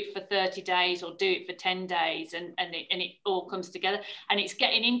do it for 30 days or do it for 10 days and it all comes together. And it's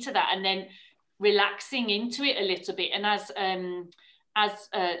getting into that and then relaxing into it a little bit. And as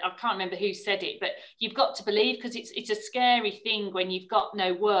I can't remember who said it, but you've got to believe, because it's a scary thing when you've got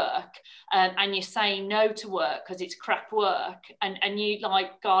no work, and you're saying no to work because it's crap work, and you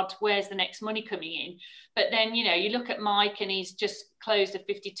like, God, where's the next money coming in? But then, you know, you look at Mike, and he's just closed a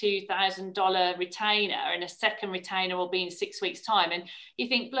 $52,000 retainer, and a second retainer will be in 6 weeks' time. And you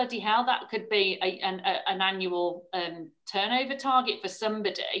think, bloody hell, that could be an annual turnover target for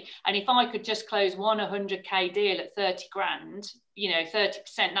somebody. And if I could just close one 100K deal at 30 grand, you know, 30%,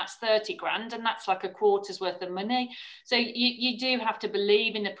 that's 30 grand, and that's like a quarter's worth of money. So you do have to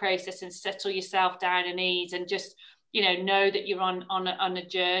believe in the process and settle yourself down and ease, and just, you know that you're on a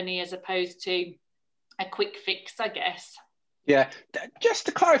journey, as opposed to a quick fix, I guess. Yeah, just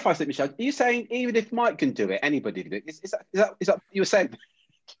to clarify something, Michelle, are you saying even if Mike can do it, anybody can do it? Is that what you were saying?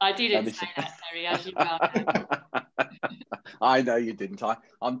 I didn't say that, Terry, as you well know. I know you didn't.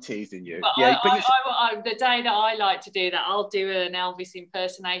 I'm teasing you. But yeah, the day that I like to do that, I'll do an Elvis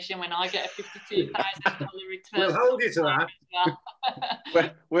impersonation when I get a $52,000 return. We'll hold you to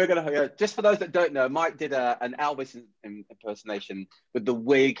that. We're going to, just for those that don't know, Mike did an Elvis impersonation with the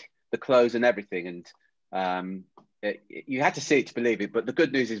wig, the clothes and everything. And you had to see it to believe it. But the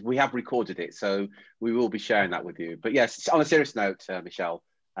good news is we have recorded it, so we will be sharing that with you. But yes, on a serious note, Michelle,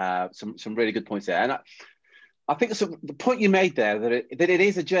 some really good points there. And I think the point you made there, that it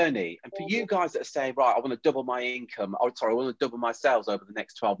is a journey. And for you guys that are saying, right, I want to double my income, I want to double my sales over the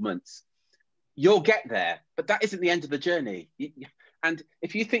next 12 months, you'll get there. But that isn't the end of the journey. And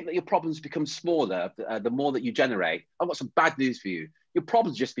if you think that your problems become smaller, the more that you generate, I've got some bad news for you. Your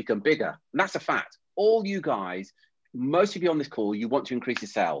problems just become bigger. And that's a fact. all you guys, most of you on this call, you want to increase your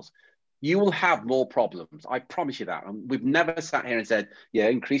sales. You will have more problems. I promise you that. And we've never sat here and said, yeah,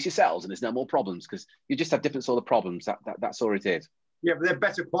 increase your sales and there's no more problems, because you just have different sort of problems. That's all it is. Yeah, but they're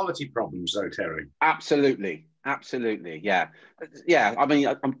better quality problems though, Terry. Absolutely. Absolutely. Yeah. Yeah. I mean,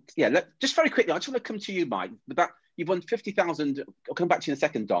 just very quickly, I just want to come to you, Mike. With that, you've won 50,000. I'll come back to you in a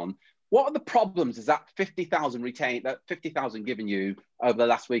second, Don. What are the problems is that 50,000 retained, that 50,000 given you over the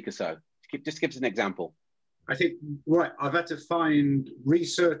last week or so? Just give us an example. I think, right, I've had to find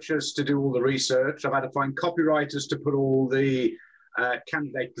researchers to do all the research. I've had to find copywriters to put all the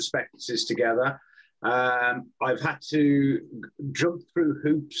candidate prospectuses together. I've had to jump through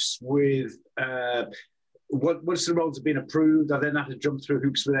hoops with once the roles have been approved. I then had to jump through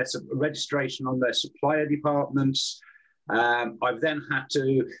hoops with their registration on their supplier departments. I've then had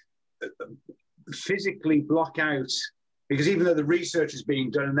to physically block out, because even though the research is being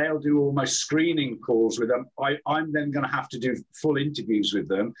done and they'll do almost screening calls with them, I'm then going to have to do full interviews with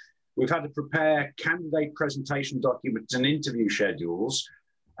them. We've had to prepare candidate presentation documents and interview schedules.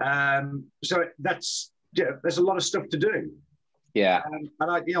 So that's, there's a lot of stuff to do. Yeah.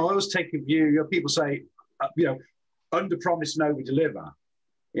 And I always take a view, people say, under promise and over deliver.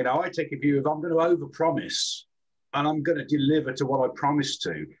 I take a view of, I'm going to over promise and I'm going to deliver to what I promised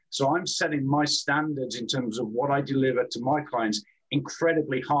to. So I'm setting my standards in terms of what I deliver to my clients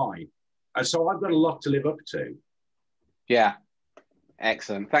incredibly high. And so I've got a lot to live up to. Yeah.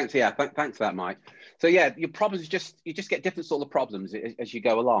 Excellent. Thanks. Yeah. Thanks for that, Mike. So yeah, your problems, you just get different sort of problems as you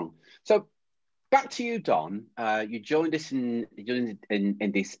go along. So back to you, Don. You joined us in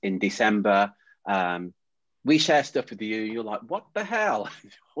December. We share stuff with you. You're like, what the hell?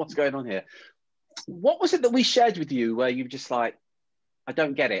 What's going on here? What was it that we shared with you where you were just like, I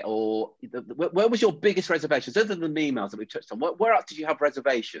don't get it? Or where was your biggest reservations, other than the emails that we touched on? Where else did you have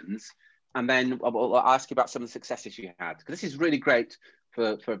reservations? And then I'll ask you about some of the successes you had, because this is really great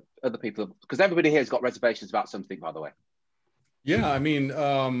for other people, because everybody here has got reservations about something, by the way. Yeah, I mean,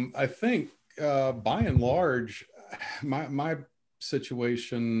 I think by and large, my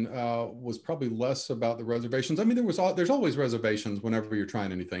situation was probably less about the reservations. I mean, there's always reservations whenever you're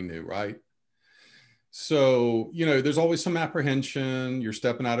trying anything new, right? So, there's always some apprehension. You're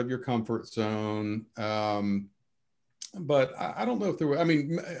stepping out of your comfort zone. But I don't know if there were, I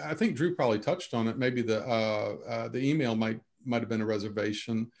mean, I think Drew probably touched on it. Maybe the email might have been a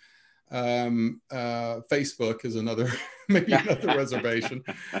reservation. Facebook is another, maybe another reservation.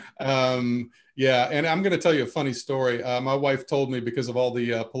 Yeah, and I'm going to tell you a funny story. My wife told me, because of all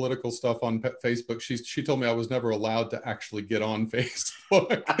the political stuff on Facebook, she told me I was never allowed to actually get on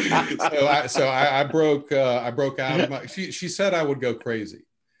Facebook. so I broke out of my. She said I would go crazy.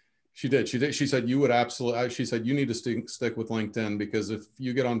 She did. She said you would absolutely. She said you need to stick with LinkedIn, because if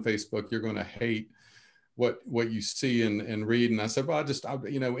you get on Facebook, you're going to hate what you see and read. And I said, well,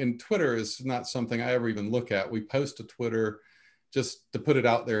 and Twitter is not something I ever even look at. We post to Twitter just to put it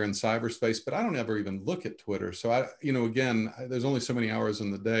out there in cyberspace, but I don't ever even look at Twitter. So again, there's only so many hours in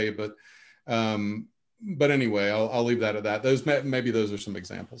the day, but anyway, I'll leave that at that. Maybe those are some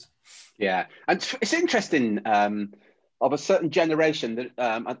examples. Yeah. And it's interesting, of a certain generation that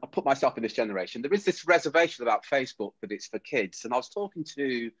I put myself in this generation. There is this reservation about Facebook that it's for kids. And I was talking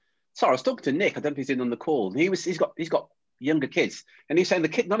to Nick. I don't know if he's in on the call. He's got younger kids, and he's saying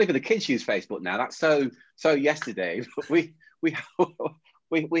not even the kids use Facebook now. That's so yesterday. we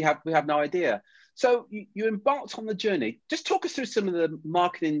have no idea. So you embarked on the journey. Just talk us through some of the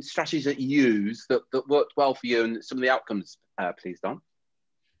marketing strategies that you use that worked well for you, and some of the outcomes, please, Don.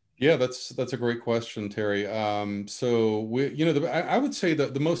 Yeah, that's a great question, Terry. So I would say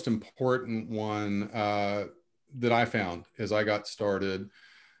that the most important one that I found as I got started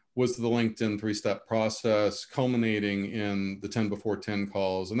was the LinkedIn 3-step process, culminating in the 10 before 10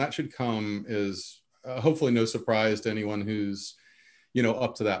 calls. And that should come as hopefully no surprise to anyone who's,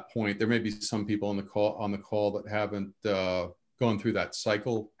 up to that point. There may be some people on the call that haven't gone through that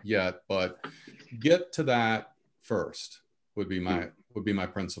cycle yet, but get to that first would be my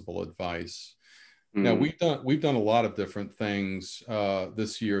principal advice. Now we've done a lot of different things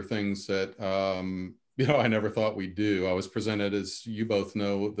this year, things that I never thought we'd do. I was presented, as you both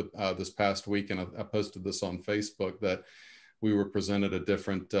know, this past week, and I posted this on Facebook, that we were presented a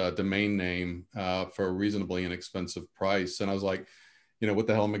different domain name for a reasonably inexpensive price. And I was like, what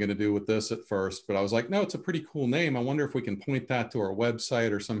the hell am I going to do with this at first? But I was like, no, it's a pretty cool name. I wonder if we can point that to our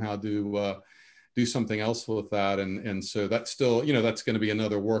website or somehow do something else with that. And so that's still, that's going to be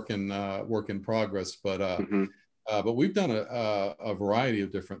another work in progress. But we've done a variety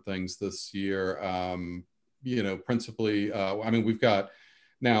of different things this year. Principally, we've got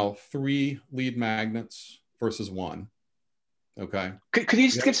Now, 3 lead magnets versus 1. Okay. Could you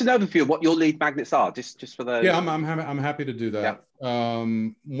just give us an overview of what your lead magnets are, just for the? Yeah, I'm happy to do that. Yeah.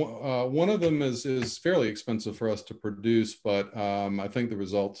 One of them is fairly expensive for us to produce, but I think the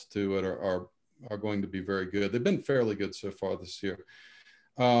results to it are going to be very good. They've been fairly good so far this year.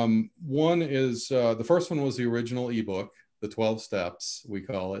 One is the first one was the original ebook, the 12 steps we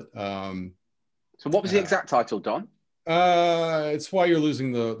call it. So what was the exact title, Don? It's Why You're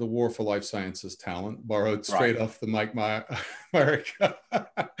Losing the War for Life Sciences Talent, borrowed straight off the Mike Myrick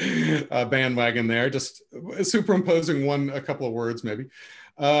bandwagon there, just superimposing a couple of words maybe.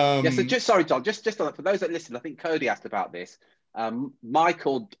 Yeah, so just, sorry, Don, just for those that listen, I think Cody asked about this.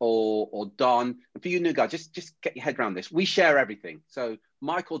 Michael or Don, and for you new guys, just get your head around this. We share everything. So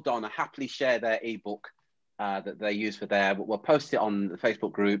Michael, Don, happily share their ebook that they use for there. We'll post it on the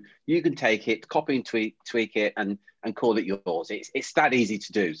Facebook group. You can take it, copy and tweak it, and call it yours. It's that easy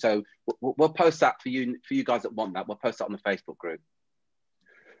to do. So we'll post that for you guys that want that. We'll post that on the Facebook group.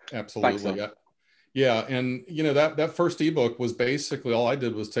 Absolutely. Thanks, yeah. And you know, that first ebook was basically, all I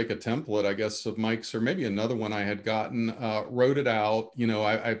did was take a template, I guess, of Mike's or maybe another one I had gotten, wrote it out. You know,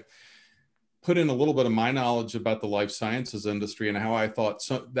 I put in a little bit of my knowledge about the life sciences industry and how I thought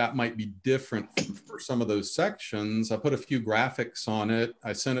that might be different for some of those sections. I put a few graphics on it.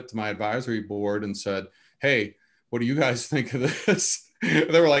 I sent it to my advisory board and said, hey, what do you guys think of this?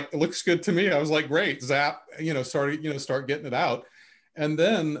 They were like, it looks good to me. I was like, great, zap, start getting it out. And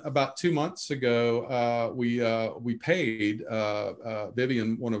then about 2 months ago, we paid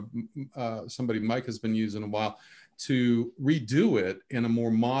Vivian, somebody Mike has been using a while, to redo it in a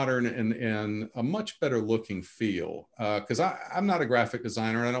more modern and a much better looking feel. Because I'm not a graphic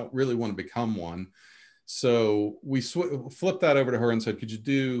designer and I don't really want to become one. So we flipped that over to her and said, could you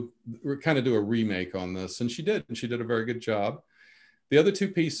do a remake on this? And she did a very good job. The other 2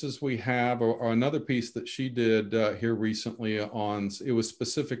 pieces we have are another piece that she did here recently it was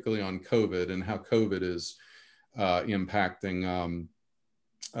specifically on COVID and how COVID is impacting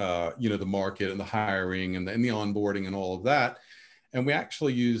the market and the hiring and the onboarding and all of that. And we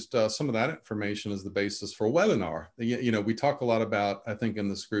actually used some of that information as the basis for a webinar. You know, we talk a lot about, I think in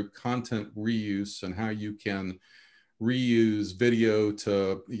this group, content reuse and how you can reuse video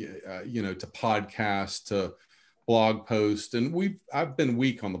to podcast, to blog post. And I've been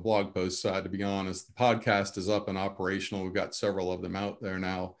weak on the blog post side, to be honest. The podcast is up and operational. We've got several of them out there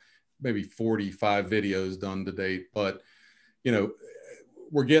now, maybe 45 videos done to date, but you know,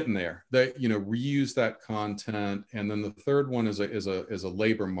 we're getting there. Reuse that content. And then the third one is a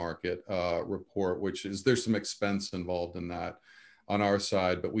labor market report, which is, there's some expense involved in that on our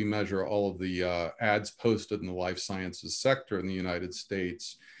side, but we measure all of the ads posted in the life sciences sector in the United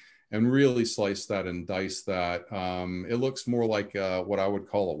States and really slice that and dice that. It looks more like what I would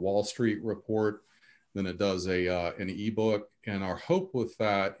call a Wall Street report than it does an ebook. And our hope with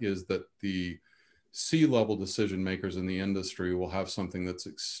that is that the C-level decision makers in the industry will have something that's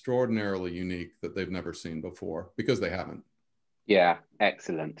extraordinarily unique that they've never seen before, because they haven't. Yeah,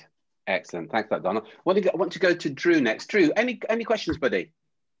 excellent. Thanks for that, Donna. I want to go to Drew next. Drew, any questions, buddy?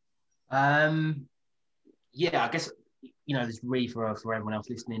 Yeah, I guess, you know, this really for everyone else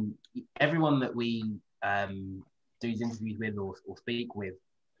listening, everyone that we do these interviews with or speak with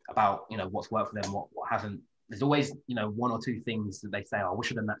about, you know, what's worked for them, what hasn't, there's always, you know, 1 or 2 things that they say, oh, I wish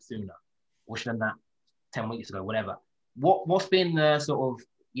I'd done that sooner. I wish I'd done that 10 weeks ago, whatever. What's been the sort of,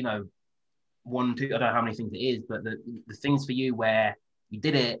 you know, 1, 2, I don't know how many things it is, but the things for you where you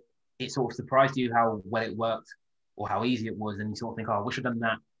did it, it sort of surprised you how well it worked or how easy it was, and you sort of think, oh, I wish I'd done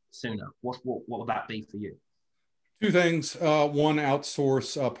that sooner. What would that be for you? 2 things. One,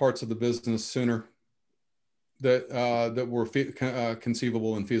 outsource parts of the business sooner that were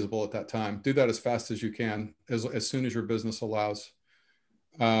conceivable and feasible at that time. Do that as fast as you can, as soon as your business allows.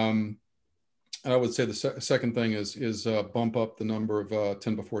 I would say the second thing is bump up the number of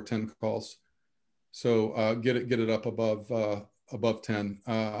 10 before 10 calls. So get it up above 10.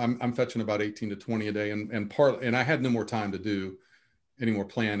 I'm fetching about 18 to 20 a day, and I had no more time to do any more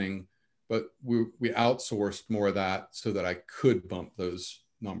planning, but we outsourced more of that so that I could bump those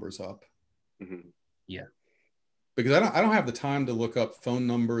numbers up. Mm-hmm. Yeah. Because I don't have the time to look up phone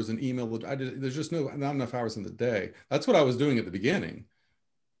numbers and email. There's just not enough hours in the day. That's what I was doing at the beginning,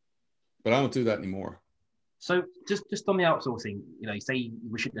 but I don't do that anymore. So just on the outsourcing, you know, you say you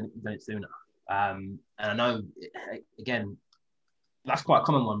wish you'd done it sooner. And I know, again, that's quite a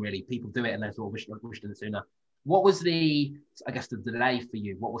common one, really. People do it and they sort of wish they'd done it sooner. What was the delay for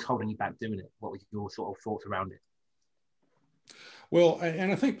you? What was holding you back doing it? What was your sort of thoughts around it? Well,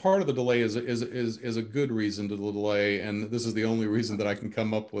 and I think part of the delay is a good reason to delay, and this is the only reason that I can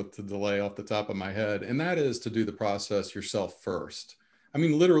come up with to delay off the top of my head, and that is to do the process yourself first. I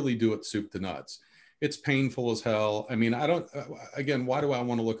mean, literally do it soup to nuts. It's painful as hell. I mean, I don't. Again, why do I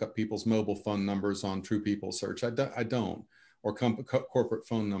want to look up people's mobile phone numbers on True People Search? I don't. Or corporate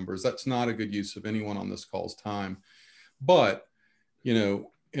phone numbers. That's not a good use of anyone on this call's time. But you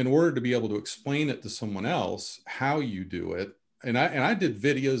know, in order to be able to explain it to someone else how you do it. And I did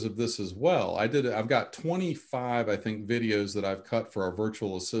videos of this as well. I've got 25, I think, videos that I've cut for our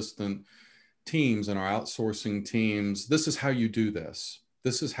virtual assistant teams and our outsourcing teams. This is how you do this.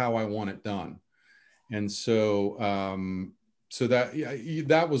 This is how I want it done. And so, so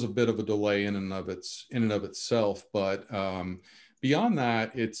that was a bit of a delay in and of itself. But beyond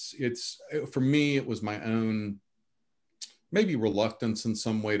that, it's for me, it was my own maybe reluctance in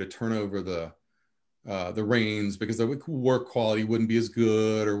some way to turn over the reins because the work quality wouldn't be as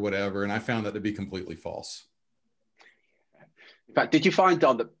good or whatever. And I found that to be completely false. In fact, did you find,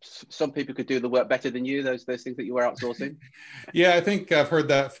 Don, that some people could do the work better than you, those things that you were outsourcing? Yeah, I think I've heard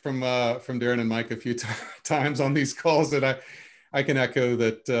that from Darren and Mike a few times on these calls, that I can echo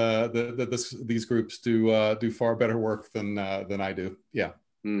that these groups do far better work than I do. Yeah.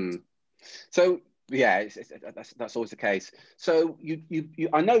 So yeah, that's always the case. So you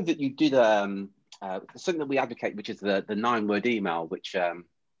I know that you did something that we advocate, which is the 9-word email, which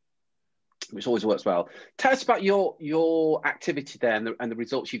always works well. Tell us about your activity there and the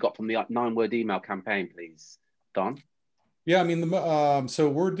results you got from the 9-word email campaign, please, Don. Yeah, I mean, so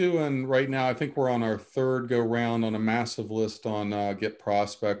we're doing right now, I think we're on our 3rd go round on a massive list on Get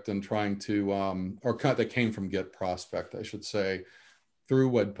Prospect, and trying to, that came from Get Prospect, I should say, through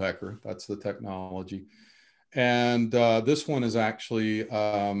Woodpecker. That's the technology. And this one is actually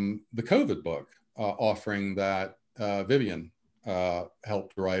the COVID book offering that Vivian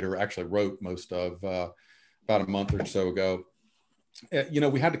helped write, or actually wrote most of about a month or so ago. You know,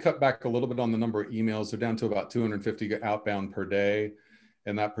 we had to cut back a little bit on the number of emails. They're down to about 250 outbound per day.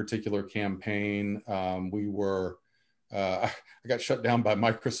 In that particular campaign, I got shut down by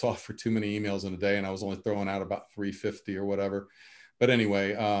Microsoft for too many emails in a day, and I was only throwing out about 350 or whatever. But anyway,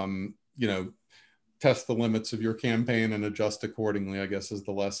 you know, test the limits of your campaign and adjust accordingly, I guess, is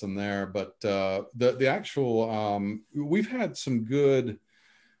the lesson there. But the actual, we've had some good,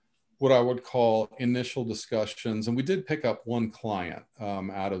 what I would call initial discussions. And we did pick up one client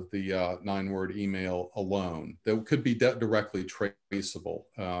out of the 9-word email alone that could be directly traceable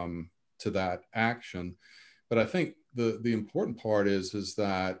to that action. But I think the important part is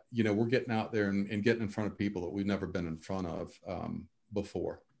that, you know, we're getting out there and getting in front of people that we've never been in front of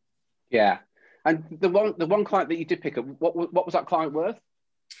before. Yeah. And the one client that you did pick up, what was that client worth?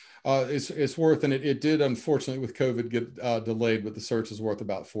 It's worth, and it did, unfortunately, with COVID get delayed, but the search is worth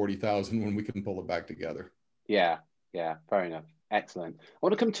about 40,000 when we can pull it back together. Yeah, fair enough. Excellent. I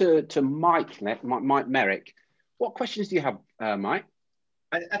want to come to Mike Merrick. What questions do you have, Mike?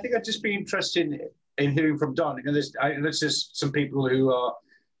 I think I'd just be interested in hearing from Don. And there's just some people who are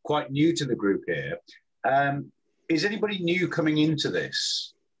quite new to the group here. Is anybody new coming into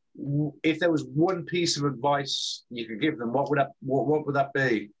this? If there was one piece of advice you could give them, what would that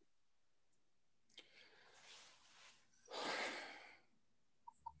be?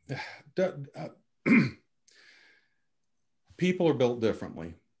 People are built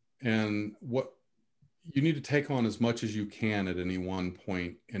differently, and what you need to take on as much as you can at any one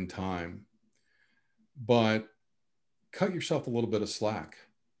point in time, but cut yourself a little bit of slack.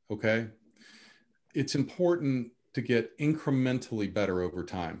 Okay, it's important to get incrementally better over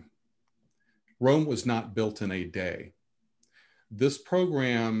time. Rome was not built in a day. This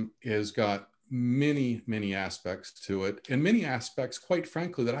program has got many, many aspects to it, and many aspects, quite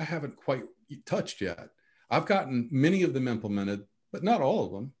frankly, that I haven't quite touched yet. I've gotten many of them implemented, but not all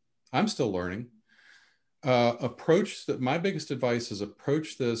of them. I'm still learning. My biggest advice is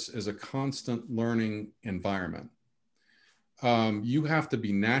approach this as a constant learning environment. You have to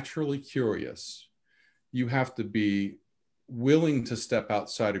be naturally curious. You have to be willing to step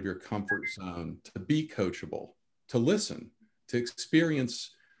outside of your comfort zone, to be coachable, to listen, to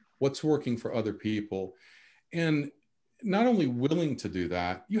experience what's working for other people. And not only willing to do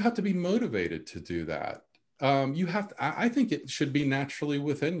that, you have to be motivated to do that. I think it should be naturally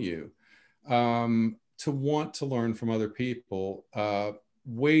within you to want to learn from other people,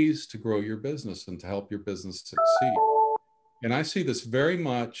 ways to grow your business and to help your business succeed. And I see this very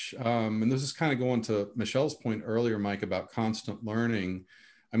much, and this is kind of going to Michelle's point earlier, Mike, about constant learning.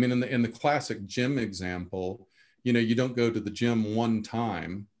 I mean, in the classic gym example, you know, you don't go to the gym one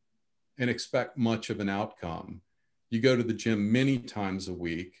time and expect much of an outcome. you go to the gym many times a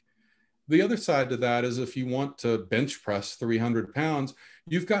week. The other side to that is if you want to bench press 300 pounds,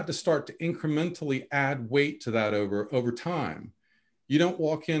 you've got to start to incrementally add weight to that over time. You don't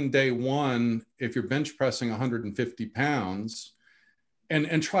walk in day one, if you're bench pressing 150 pounds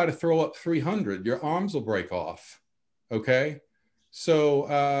and try to throw up 300, your arms will break off. Okay.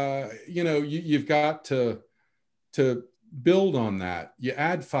 So, you've got to build on that. You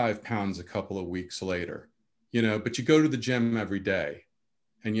add 5 pounds a couple of weeks later, but you go to the gym every day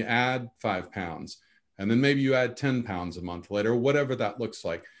and you add 5 pounds, and then maybe you add 10 pounds a month later, whatever that looks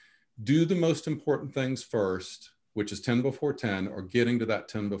like. Do the most important things first, which is 10 before 10, or getting to that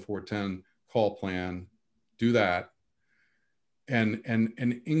 10 before 10 call plan. Do that and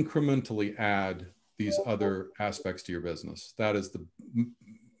incrementally add these other aspects to your business. That is the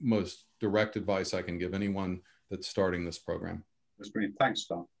most direct advice I can give anyone that's starting this program. That's brilliant. Thanks,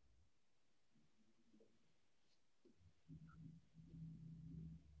 Don.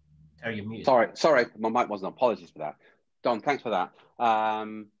 Terry, you're muted. Sorry, my mic wasn't. Apologies for that. Don, thanks for that.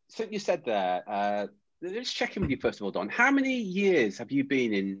 So you said there, let's check in with you first of all, Don. How many years have you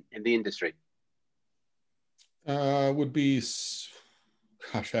been in the industry? Would be,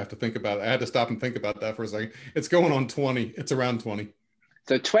 gosh, I have to think about it. I had to stop and think about that for a second. It's going on 20. It's around 20.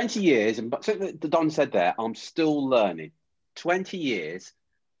 So 20 years, and so Don said there, I'm still learning. 20 years,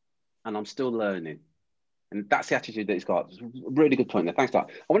 and I'm still learning. And that's the attitude that he's got. It's a really good point there. Thanks, Don.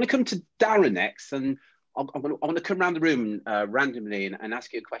 I want to come to Darren next, and I want to come around the room randomly and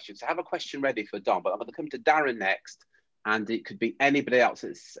ask you a question. So I have a question ready for Don, but I'm going to come to Darren next, and it could be anybody else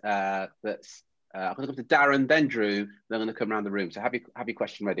I'm going to come to Darren, then Drew, then I'm going to come around the room. So have your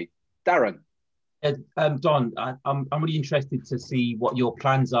question ready. Darren. Don, I'm really interested to see what your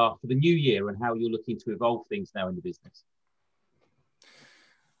plans are for the new year and how you're looking to evolve things now in the business.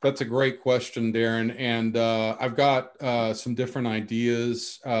 That's a great question, Darren. And I've got some different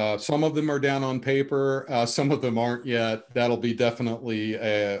ideas. Some of them are down on paper. Some of them aren't yet. That'll be definitely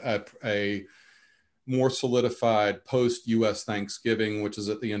a more solidified post-US Thanksgiving, which is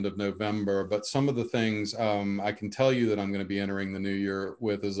at the end of November. But some of the things I can tell you that I'm going to be entering the new year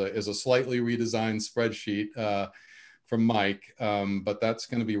with is a slightly redesigned spreadsheet from Mike. But that's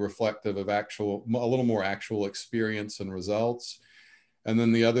going to be reflective of a little more actual experience and results. And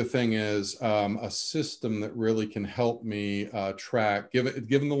then the other thing is a system that really can help me track,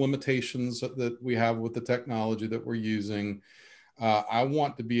 given the limitations that we have with the technology that we're using. I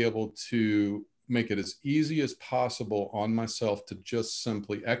want to be able to make it as easy as possible on myself to just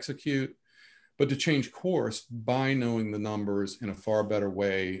simply execute, but to change course by knowing the numbers in a far better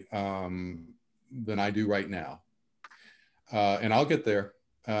way than I do right now. And I'll get there,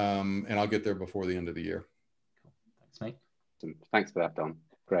 and I'll get there before the end of the year. Thanks, mate. Thanks for that, Don.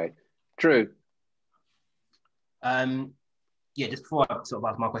 Great. Drew. Yeah, just before I sort of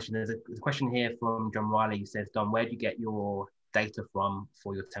ask my question, there's a question here from John Riley who says, Don, where do you get your data from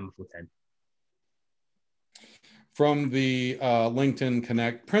for your 10 before 10? From the LinkedIn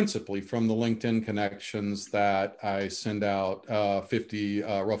Connect, principally from the LinkedIn connections that I send out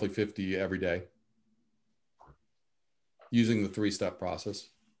roughly 50 every day, using the 3-step process.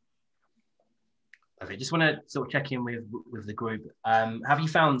 Okay, just want to sort of check in with the group. Have you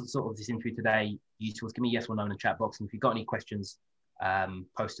found sort of this interview today useful? Give me yes or no in the chat box, and if you've got any questions,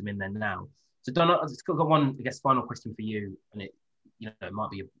 post them in there now. So Don, I've just got one, I guess, final question for you, and it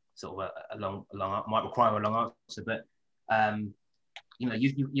might be sort of a long, might require a long answer, but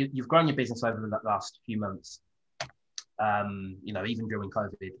you've grown your business over the last few months. Even during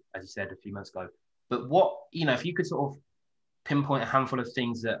COVID, as you said a few months ago. But what, if you could sort of pinpoint a handful of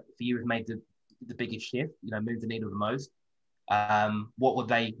things that for you have made the biggest shift, moved the needle the most, what would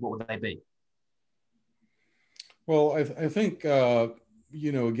they be? Well, I think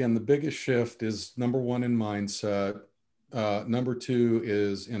again, the biggest shift is number one in mindset. Number two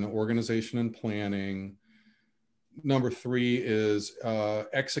is in organization and planning. Number three is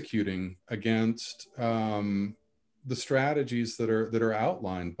executing against the strategies that are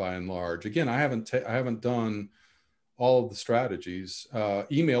outlined by and large. Again, I haven't done all of the strategies.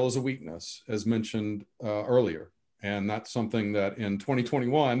 Email is a weakness, as mentioned earlier, and that's something that in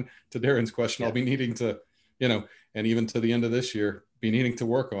 2021, to Darren's question, I'll be needing to, and even to the end of this year, be needing to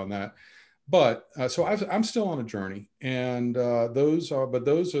work on that. But so I'm still on a journey, and those are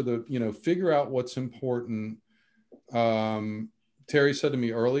the, figure out what's important. Terry said to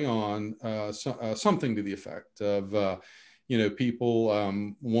me early on something to the effect of,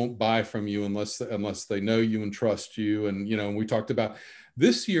 people won't buy from you unless they know you and trust you. And, we talked about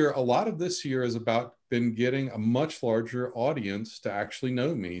this year, a lot of this year is about been getting a much larger audience to actually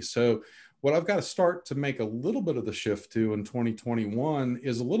know me. So What I've got to start to make a little bit of the shift to in 2021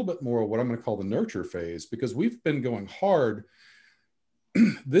 is a little bit more of what I'm going to call the nurture phase, because we've been going hard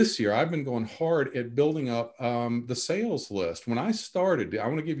this year. I've been going hard at building up the sales list. When I started, I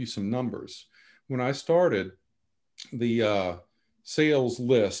want to give you some numbers. When I started the sales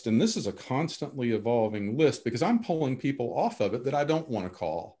list, and this is a constantly evolving list because I'm pulling people off of it that I don't want to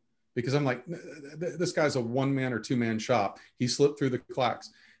call, because I'm like, this guy's a one-man or two-man shop. He slipped through the cracks,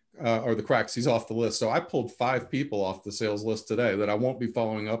 he's off the list. So I pulled 5 people off the sales list today that I won't be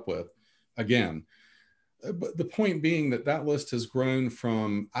following up with again. But the point being that list has grown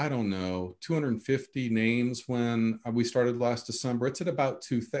from, I don't know, 250 names when we started last December. It's at about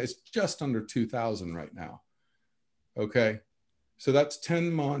it's just under 2,000 right now. Okay. So that's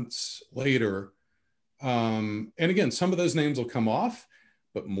 10 months later. And again, some of those names will come off,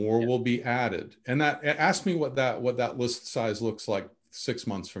 but more will be added. And ask me what that list size looks like 6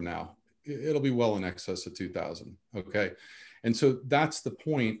 months from now. It'll be well in excess of 2,000. Okay. And so that's the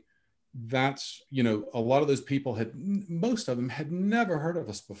point. That's, a lot of those people most of them had never heard of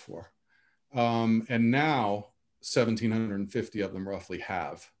us before. And now 1,750 of them roughly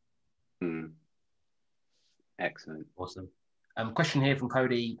have. Excellent. Awesome. Question here from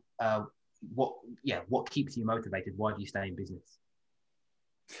Cody. What keeps you motivated? Why do you stay in business?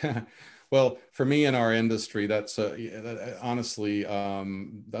 Well, for me in our industry, that's honestly,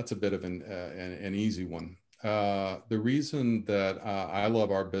 that's a bit of an easy one. The reason that I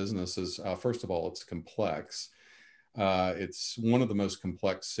love our business is, first of all, it's complex. It's one of the most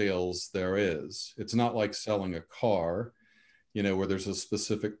complex sales there is. It's not like selling a car, where there's a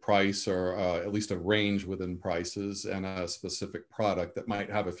specific price or at least a range within prices and a specific product that might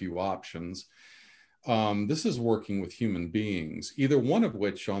have a few options. This is working with human beings, either one of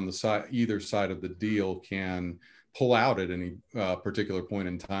which on either side of the deal can pull out at any particular point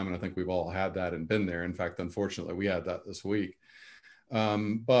in time. And I think we've all had that and been there. In fact, unfortunately, we had that this week.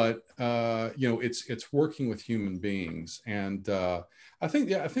 It's working with human beings. And I think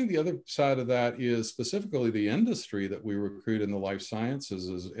the other side of that is specifically the industry that we recruit in the life sciences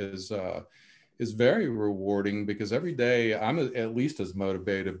is very rewarding, because every day I'm at least as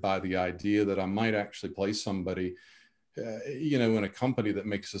motivated by the idea that I might actually place somebody, in a company that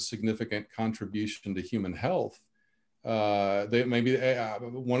makes a significant contribution to human health. They maybe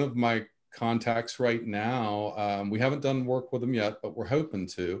one of my contacts right now, we haven't done work with them yet, but we're hoping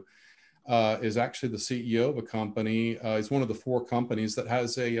to, is actually the CEO of a company. He's one of the 4 companies that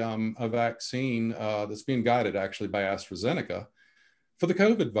has a vaccine that's being guided actually by AstraZeneca for the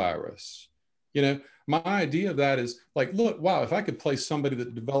COVID virus. My idea of that is like, look, wow, if I could place somebody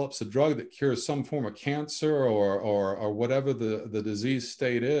that develops a drug that cures some form of cancer or whatever the disease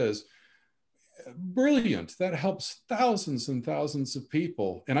state is, brilliant. That helps thousands and thousands of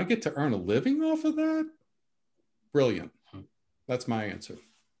people. And I get to earn a living off of that. Brilliant. That's my answer.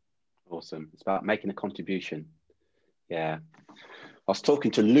 Awesome. It's about making a contribution. Yeah. I was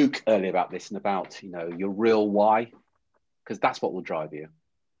talking to Luke earlier about this and about, your real why, because that's what will drive you.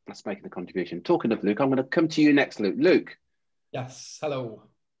 That's making a contribution. Talking of Luke, I'm going to come to you next, Luke. Luke. Yes. Hello.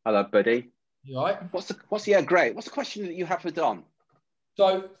 Hello, buddy. You all right? Great. What's the question that you have for Don?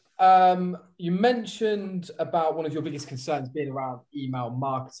 So you mentioned about one of your biggest concerns being around email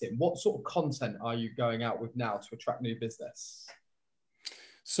marketing. What sort of content are you going out with now to attract new business?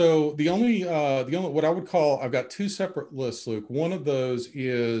 So the only what I would call, I've got 2 separate lists, Luke. One of those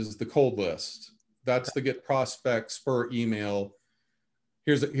is the cold list. That's the get prospects per email.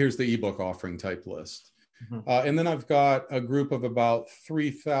 Here's the ebook offering type list. Mm-hmm. And then I've got a group of about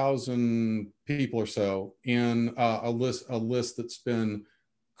 3,000 people or so in a list that's been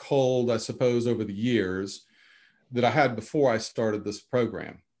cold, I suppose, over the years that I had before I started this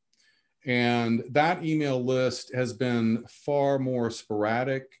program. And that email list has been far more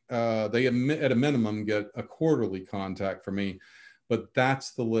sporadic. They at a minimum get a quarterly contact from me, but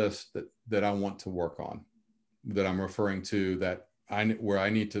that's the list that I want to work on, that I'm referring to, where I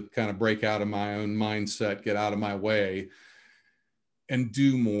need to kind of break out of my own mindset, get out of my way, and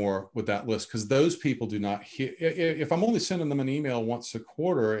do more with that list. Because those people do not hear. If I'm only sending them an email once a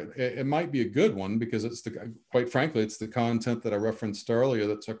quarter, it might be a good one, because quite frankly, it's the content that I referenced earlier.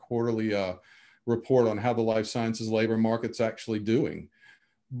 That's a quarterly report on how the life sciences labor market's actually doing.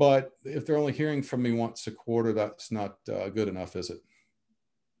 But if they're only hearing from me once a quarter, that's not good enough, is it?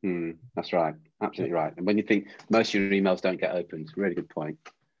 That's right. Absolutely right. And when you think most of your emails don't get opened, really good point.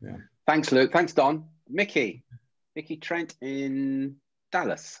 Yeah. Thanks, Luke. Thanks, Don. Mickey Trent in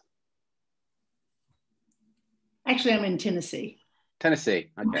Dallas. Actually, I'm in Tennessee. Tennessee.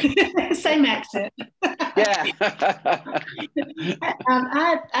 Okay. Same accent. Yeah.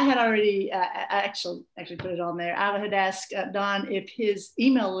 I had already actually put it on there. I had asked Don if his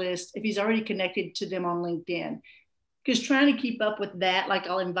email list, if he's already connected to them on LinkedIn. Because trying to keep up with that, like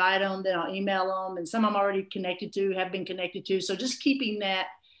I'll invite them, then I'll email them, and some I'm already connected to, have been connected to. So just keeping that,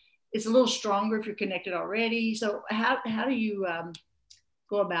 it's a little stronger if you're connected already. So how do you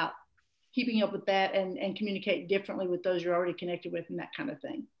go about keeping up with that and communicate differently with those you're already connected with and that kind of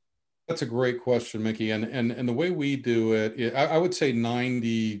thing? That's a great question, Mickey. And the way we do it, I would say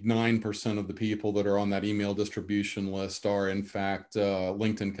 99% of the people that are on that email distribution list are in fact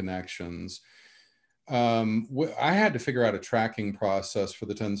LinkedIn connections. I had to figure out a tracking process for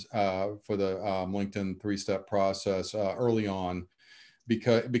the LinkedIn 3-step process early on,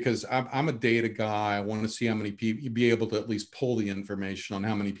 because I'm a data guy. I want to see how many people, be able to at least pull the information on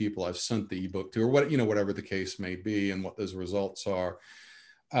how many people I've sent the ebook to, or what, whatever the case may be, and what those results are.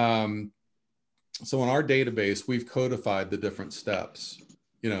 So in our database, we've codified the different steps.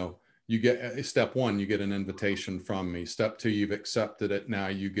 You get step 1, you get an invitation from me. Step 2, you've accepted it. Now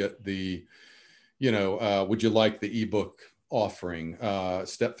you get the, would you like the ebook offering?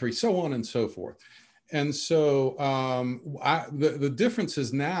 Step 3, so on and so forth. And so the difference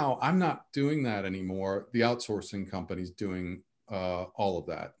is now I'm not doing that anymore. The outsourcing company's doing all of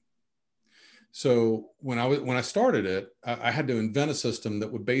that. So when I started it, I had to invent a system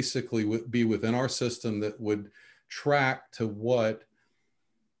that would basically be within our system that would track to what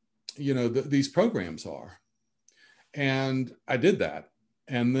these programs are, and I did that.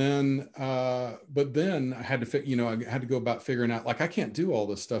 And then, but then I had to, I had to go about figuring out, like, I can't do all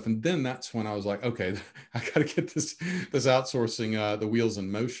this stuff. And then that's when I was like, okay, I got to get this outsourcing, the wheels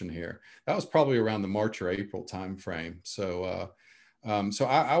in motion here. That was probably around the March or April timeframe. So, so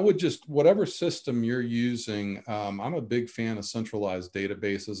I would just, whatever system you're using, I'm a big fan of centralized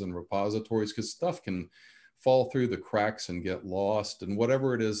databases and repositories, because stuff can fall through the cracks and get lost. And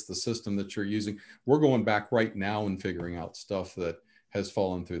whatever it is, the system that you're using, we're going back right now and figuring out stuff that has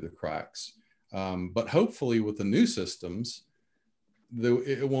fallen through the cracks. But hopefully with the new systems,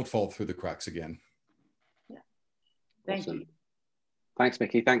 it won't fall through the cracks again. Yeah. Thank you. Thanks,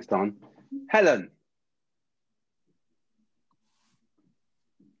 Mickey. Thanks, Don. Helen.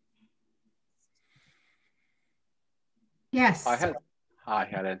 Yes. Hi, Helen. Hi,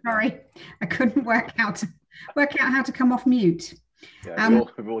 Helen. Sorry, I couldn't work out how to come off mute. Yeah,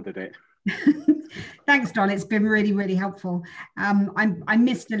 we all did it. Thanks, Don. It's been really, really helpful. I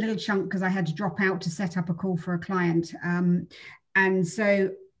missed a little chunk because I had to drop out to set up a call for a client. And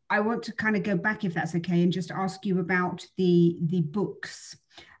so I want to kind of go back, if that's okay, and just ask you about the books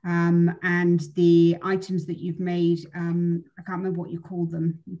and the items that you've made. I can't remember what you called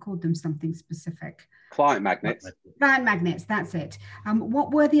them. You called them something specific. Client magnets. Client magnets, that's it.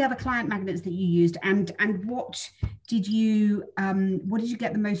 What were the other client magnets that you used, and what did you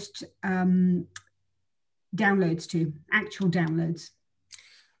get the most downloads to? Actual downloads.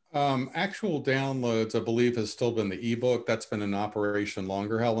 Actual downloads, I believe, has still been the ebook. That's been in operation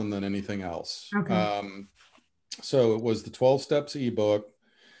longer, Helen, than anything else. Okay. So it was the 12 steps ebook.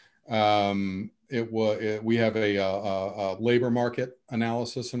 We have a labor market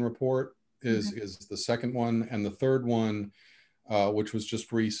analysis and report is the second one, and the third one, which was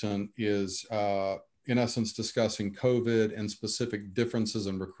just recent, is in essence discussing COVID and specific differences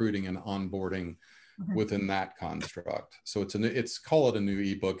in recruiting and onboarding within that construct. So it's call it a new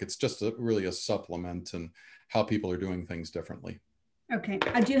ebook. It's just really a supplement and how people are doing things differently. Okay,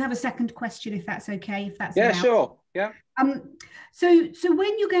 I do have a second question, if that's okay. If that's allowed. Sure. Yeah. So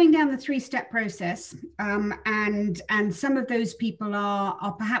when you're going down the 3-step process, and some of those people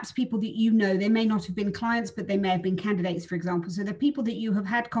are perhaps people that they may not have been clients, but they may have been candidates, for example. So they're people that you have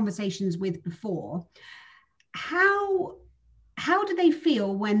had conversations with before. How do they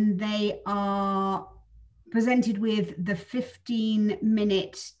feel when they are presented with the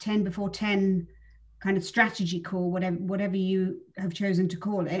 15-minute 10 before 10 kind of strategy call, whatever you have chosen to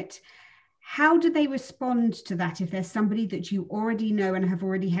call it? How do they respond to that if there's somebody that you already know and have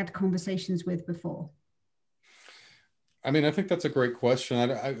already had conversations with before? I mean, I think that's a great question.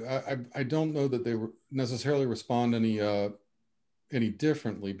 I don't know that they necessarily respond any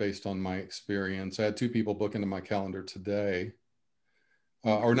differently based on my experience. I had 2 people book into my calendar today,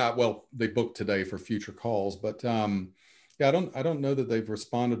 or not. Well, they booked today for future calls, but yeah, I don't know that they've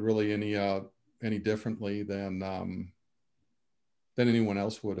responded really any differently than anyone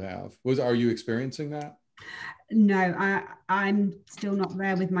else would have. Are you experiencing that? No, I'm still not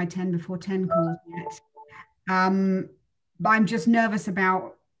there with my 10 before 10 calls yet. But I'm just nervous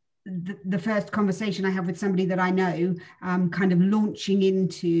about the first conversation I have with somebody that I know, kind of launching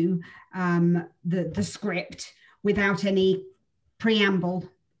into the script without any preamble,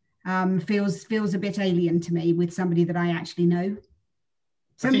 feels a bit alien to me with somebody that I actually know.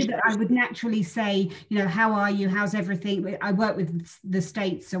 Somebody that I would naturally say, you know, how are you? How's everything? I work with the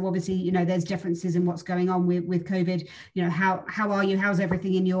States, so obviously, you know, there's differences in what's going on with COVID. You know, how are you? How's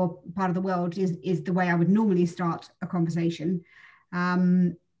everything in your part of the world is the way I would normally start a conversation.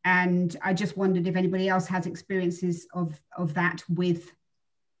 And I just wondered if anybody else has experiences of that with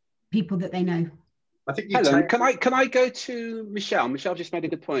people that they know. I think Helen, can I go to Michelle? Michelle just made a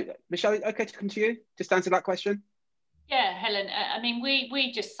good point. Michelle, okay to come to you? Just answer that question. Yeah, Helen, I mean,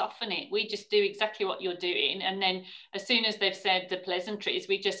 we just soften it. We just do exactly what you're doing. And then as soon as they've said the pleasantries,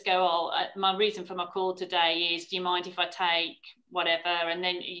 we just go, oh, my reason for my call today is, do you mind if I take whatever? And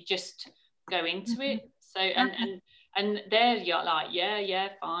then you just go into it. So, and you're like, yeah,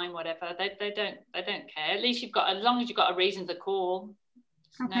 fine, whatever. They don't care. At least as long as you've got a reason to call.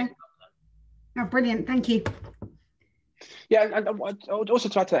 Okay. No, brilliant. Thank you. Yeah, and I would also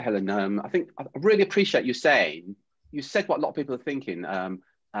try to, Helen, I think I really appreciate you saying, you said what a lot of people are thinking. I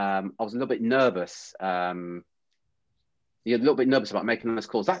was a little bit nervous. You're a little bit nervous about making those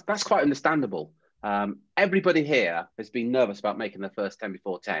calls. That's quite understandable. Everybody here has been nervous about making their first 10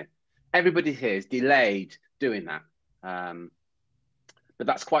 before 10. Everybody here is delayed doing that. But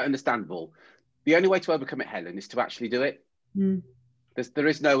that's quite understandable. The only way to overcome it, Helen, is to actually do it. Mm.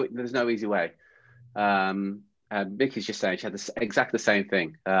 There's no easy way. Vicky's just saying she had exactly the same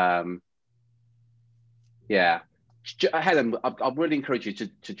thing. Yeah. Helen, I'll really encourage you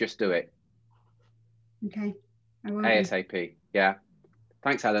to just do it. Okay. I will ASAP. Yeah.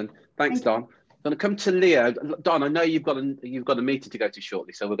 Thanks, Helen. Thanks, Don. I'm going to come to Leo. Don, I know you've got a meeting to go to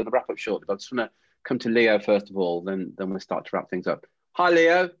shortly, so we're going to wrap up shortly. But I just want to come to Leo first of all, then we'll start to wrap things up. Hi,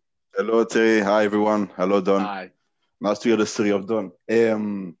 Leo. Hello, Terry. Hi, everyone. Hello, Don. Hi. Nice to hear the story of Don.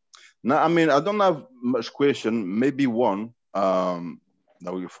 No, I mean, I don't have much question. Maybe one that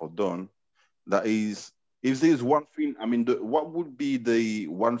will be for Don. That is, if there's one thing, I mean, what would be the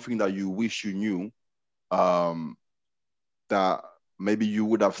one thing that you wish you knew that maybe you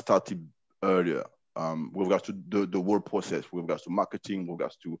would have started earlier with regards to the whole process, with regards to marketing, with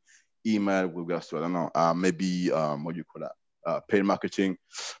regards to email, with regards to, I don't know, maybe, what do you call that, paid marketing.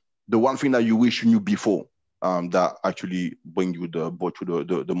 The one thing that you wish you knew before that actually brought you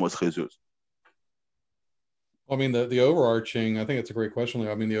the most results. I mean, the overarching, I think it's a great question.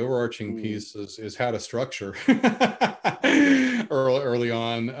 I mean, the overarching piece is how to structure early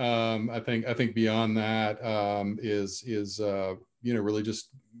on. I think beyond that is you know, really just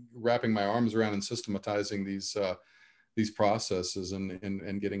wrapping my arms around and systematizing these processes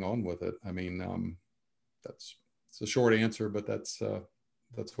and getting on with it. I mean, it's a short answer, but that's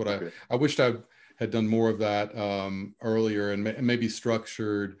what I wished I had done more of that earlier and maybe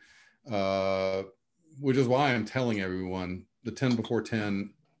structured. Which is why I'm telling everyone the 10 before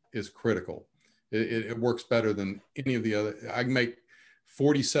 10 is critical. It works better than any of the other. I can make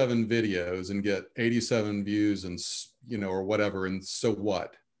 47 videos and get 87 views and, you know, or whatever. And so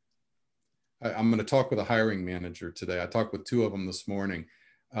what? I'm going to talk with a hiring manager today. I talked with two of them this morning.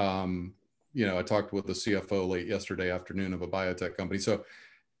 You know, I talked with the CFO late yesterday afternoon of a biotech company. So,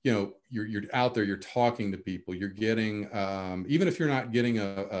 you know, you're out there, you're talking to people, you're getting, even if you're not getting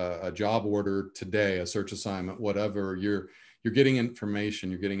a job order today, a search assignment, whatever, you're getting information,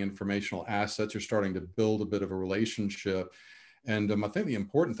 you're getting informational assets, you're starting to build a bit of a relationship. And I think the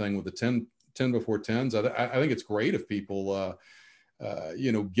important thing with the 10 before 10s, I think it's great if people,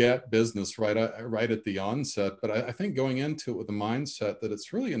 you know, get business right at the onset. But I think going into it with the mindset that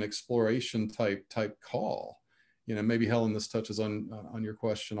it's really an exploration type call. You know, maybe Helen, this touches on your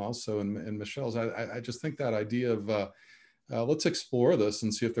question also, and Michelle's. I just think that idea of let's explore this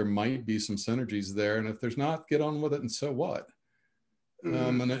and see if there might be some synergies there, and if there's not, get on with it, and so what?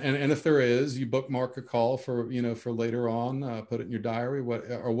 And if there is, you bookmark a call for later on, put it in your diary,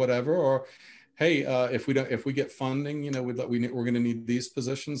 or whatever. Or hey, if we get funding, you know, we're going to need these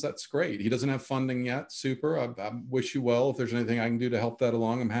positions. That's great. He doesn't have funding yet. Super. I wish you well. If there's anything I can do to help that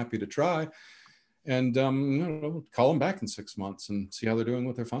along, I'm happy to try. And you know, call them back in 6 months and see how they're doing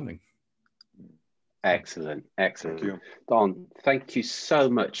with their funding. Excellent. Thank you. Don, thank you so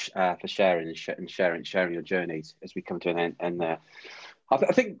much for sharing your journeys as we come to an end there.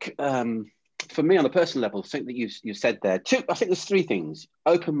 I think for me on a personal level, I think that you said there I think there's three things.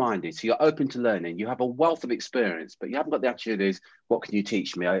 Open-minded, so you're open to learning. You have a wealth of experience, but you haven't got the attitude is, what can you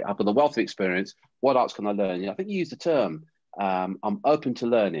teach me? I've got a wealth of experience. What else can I learn? I think you used the term. I'm open to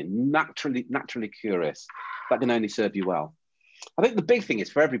learning, naturally curious. That can only serve you well. I think the big thing is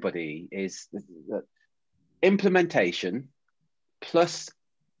for everybody is that implementation plus,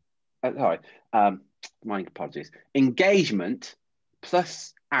 my apologies, engagement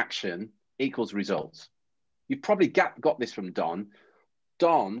plus action equals results. You've probably got this from Don.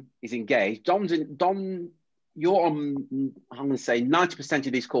 Don is engaged. Don, you're on, I'm going to say 90%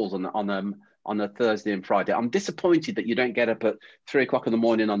 of these calls on a Thursday and Friday. I'm disappointed that you don't get up at 3 o'clock in the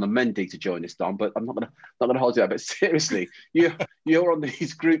morning on a Monday to join us, Don, but I'm not going to hold you up. But seriously, you're on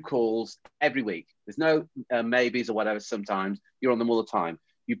these group calls every week. There's no maybes or whatever. Sometimes you're on them all the time.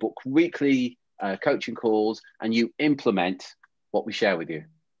 You book weekly coaching calls and you implement what we share with you.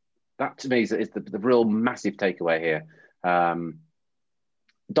 That to me is the real massive takeaway here.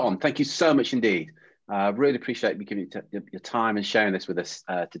 Don, thank you so much indeed. Really appreciate you giving your time and sharing this with us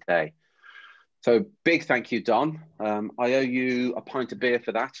today. So big thank you, Don. I owe you a pint of beer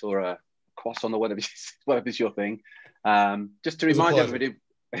for that, or a croissant, or whatever's your thing. Just to remind everybody,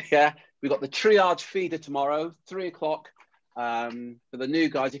 yeah, we've got the triage feeder tomorrow, 3 o'clock. For the new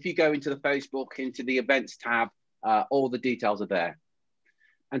guys, if you go into the Facebook, into the events tab, all the details are there.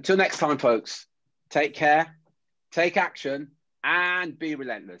 Until next time, folks, take care, take action, and be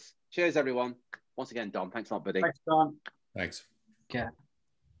relentless. Cheers, everyone. Once again, Don, thanks a lot, buddy. Thanks, Don. Thanks. Yeah.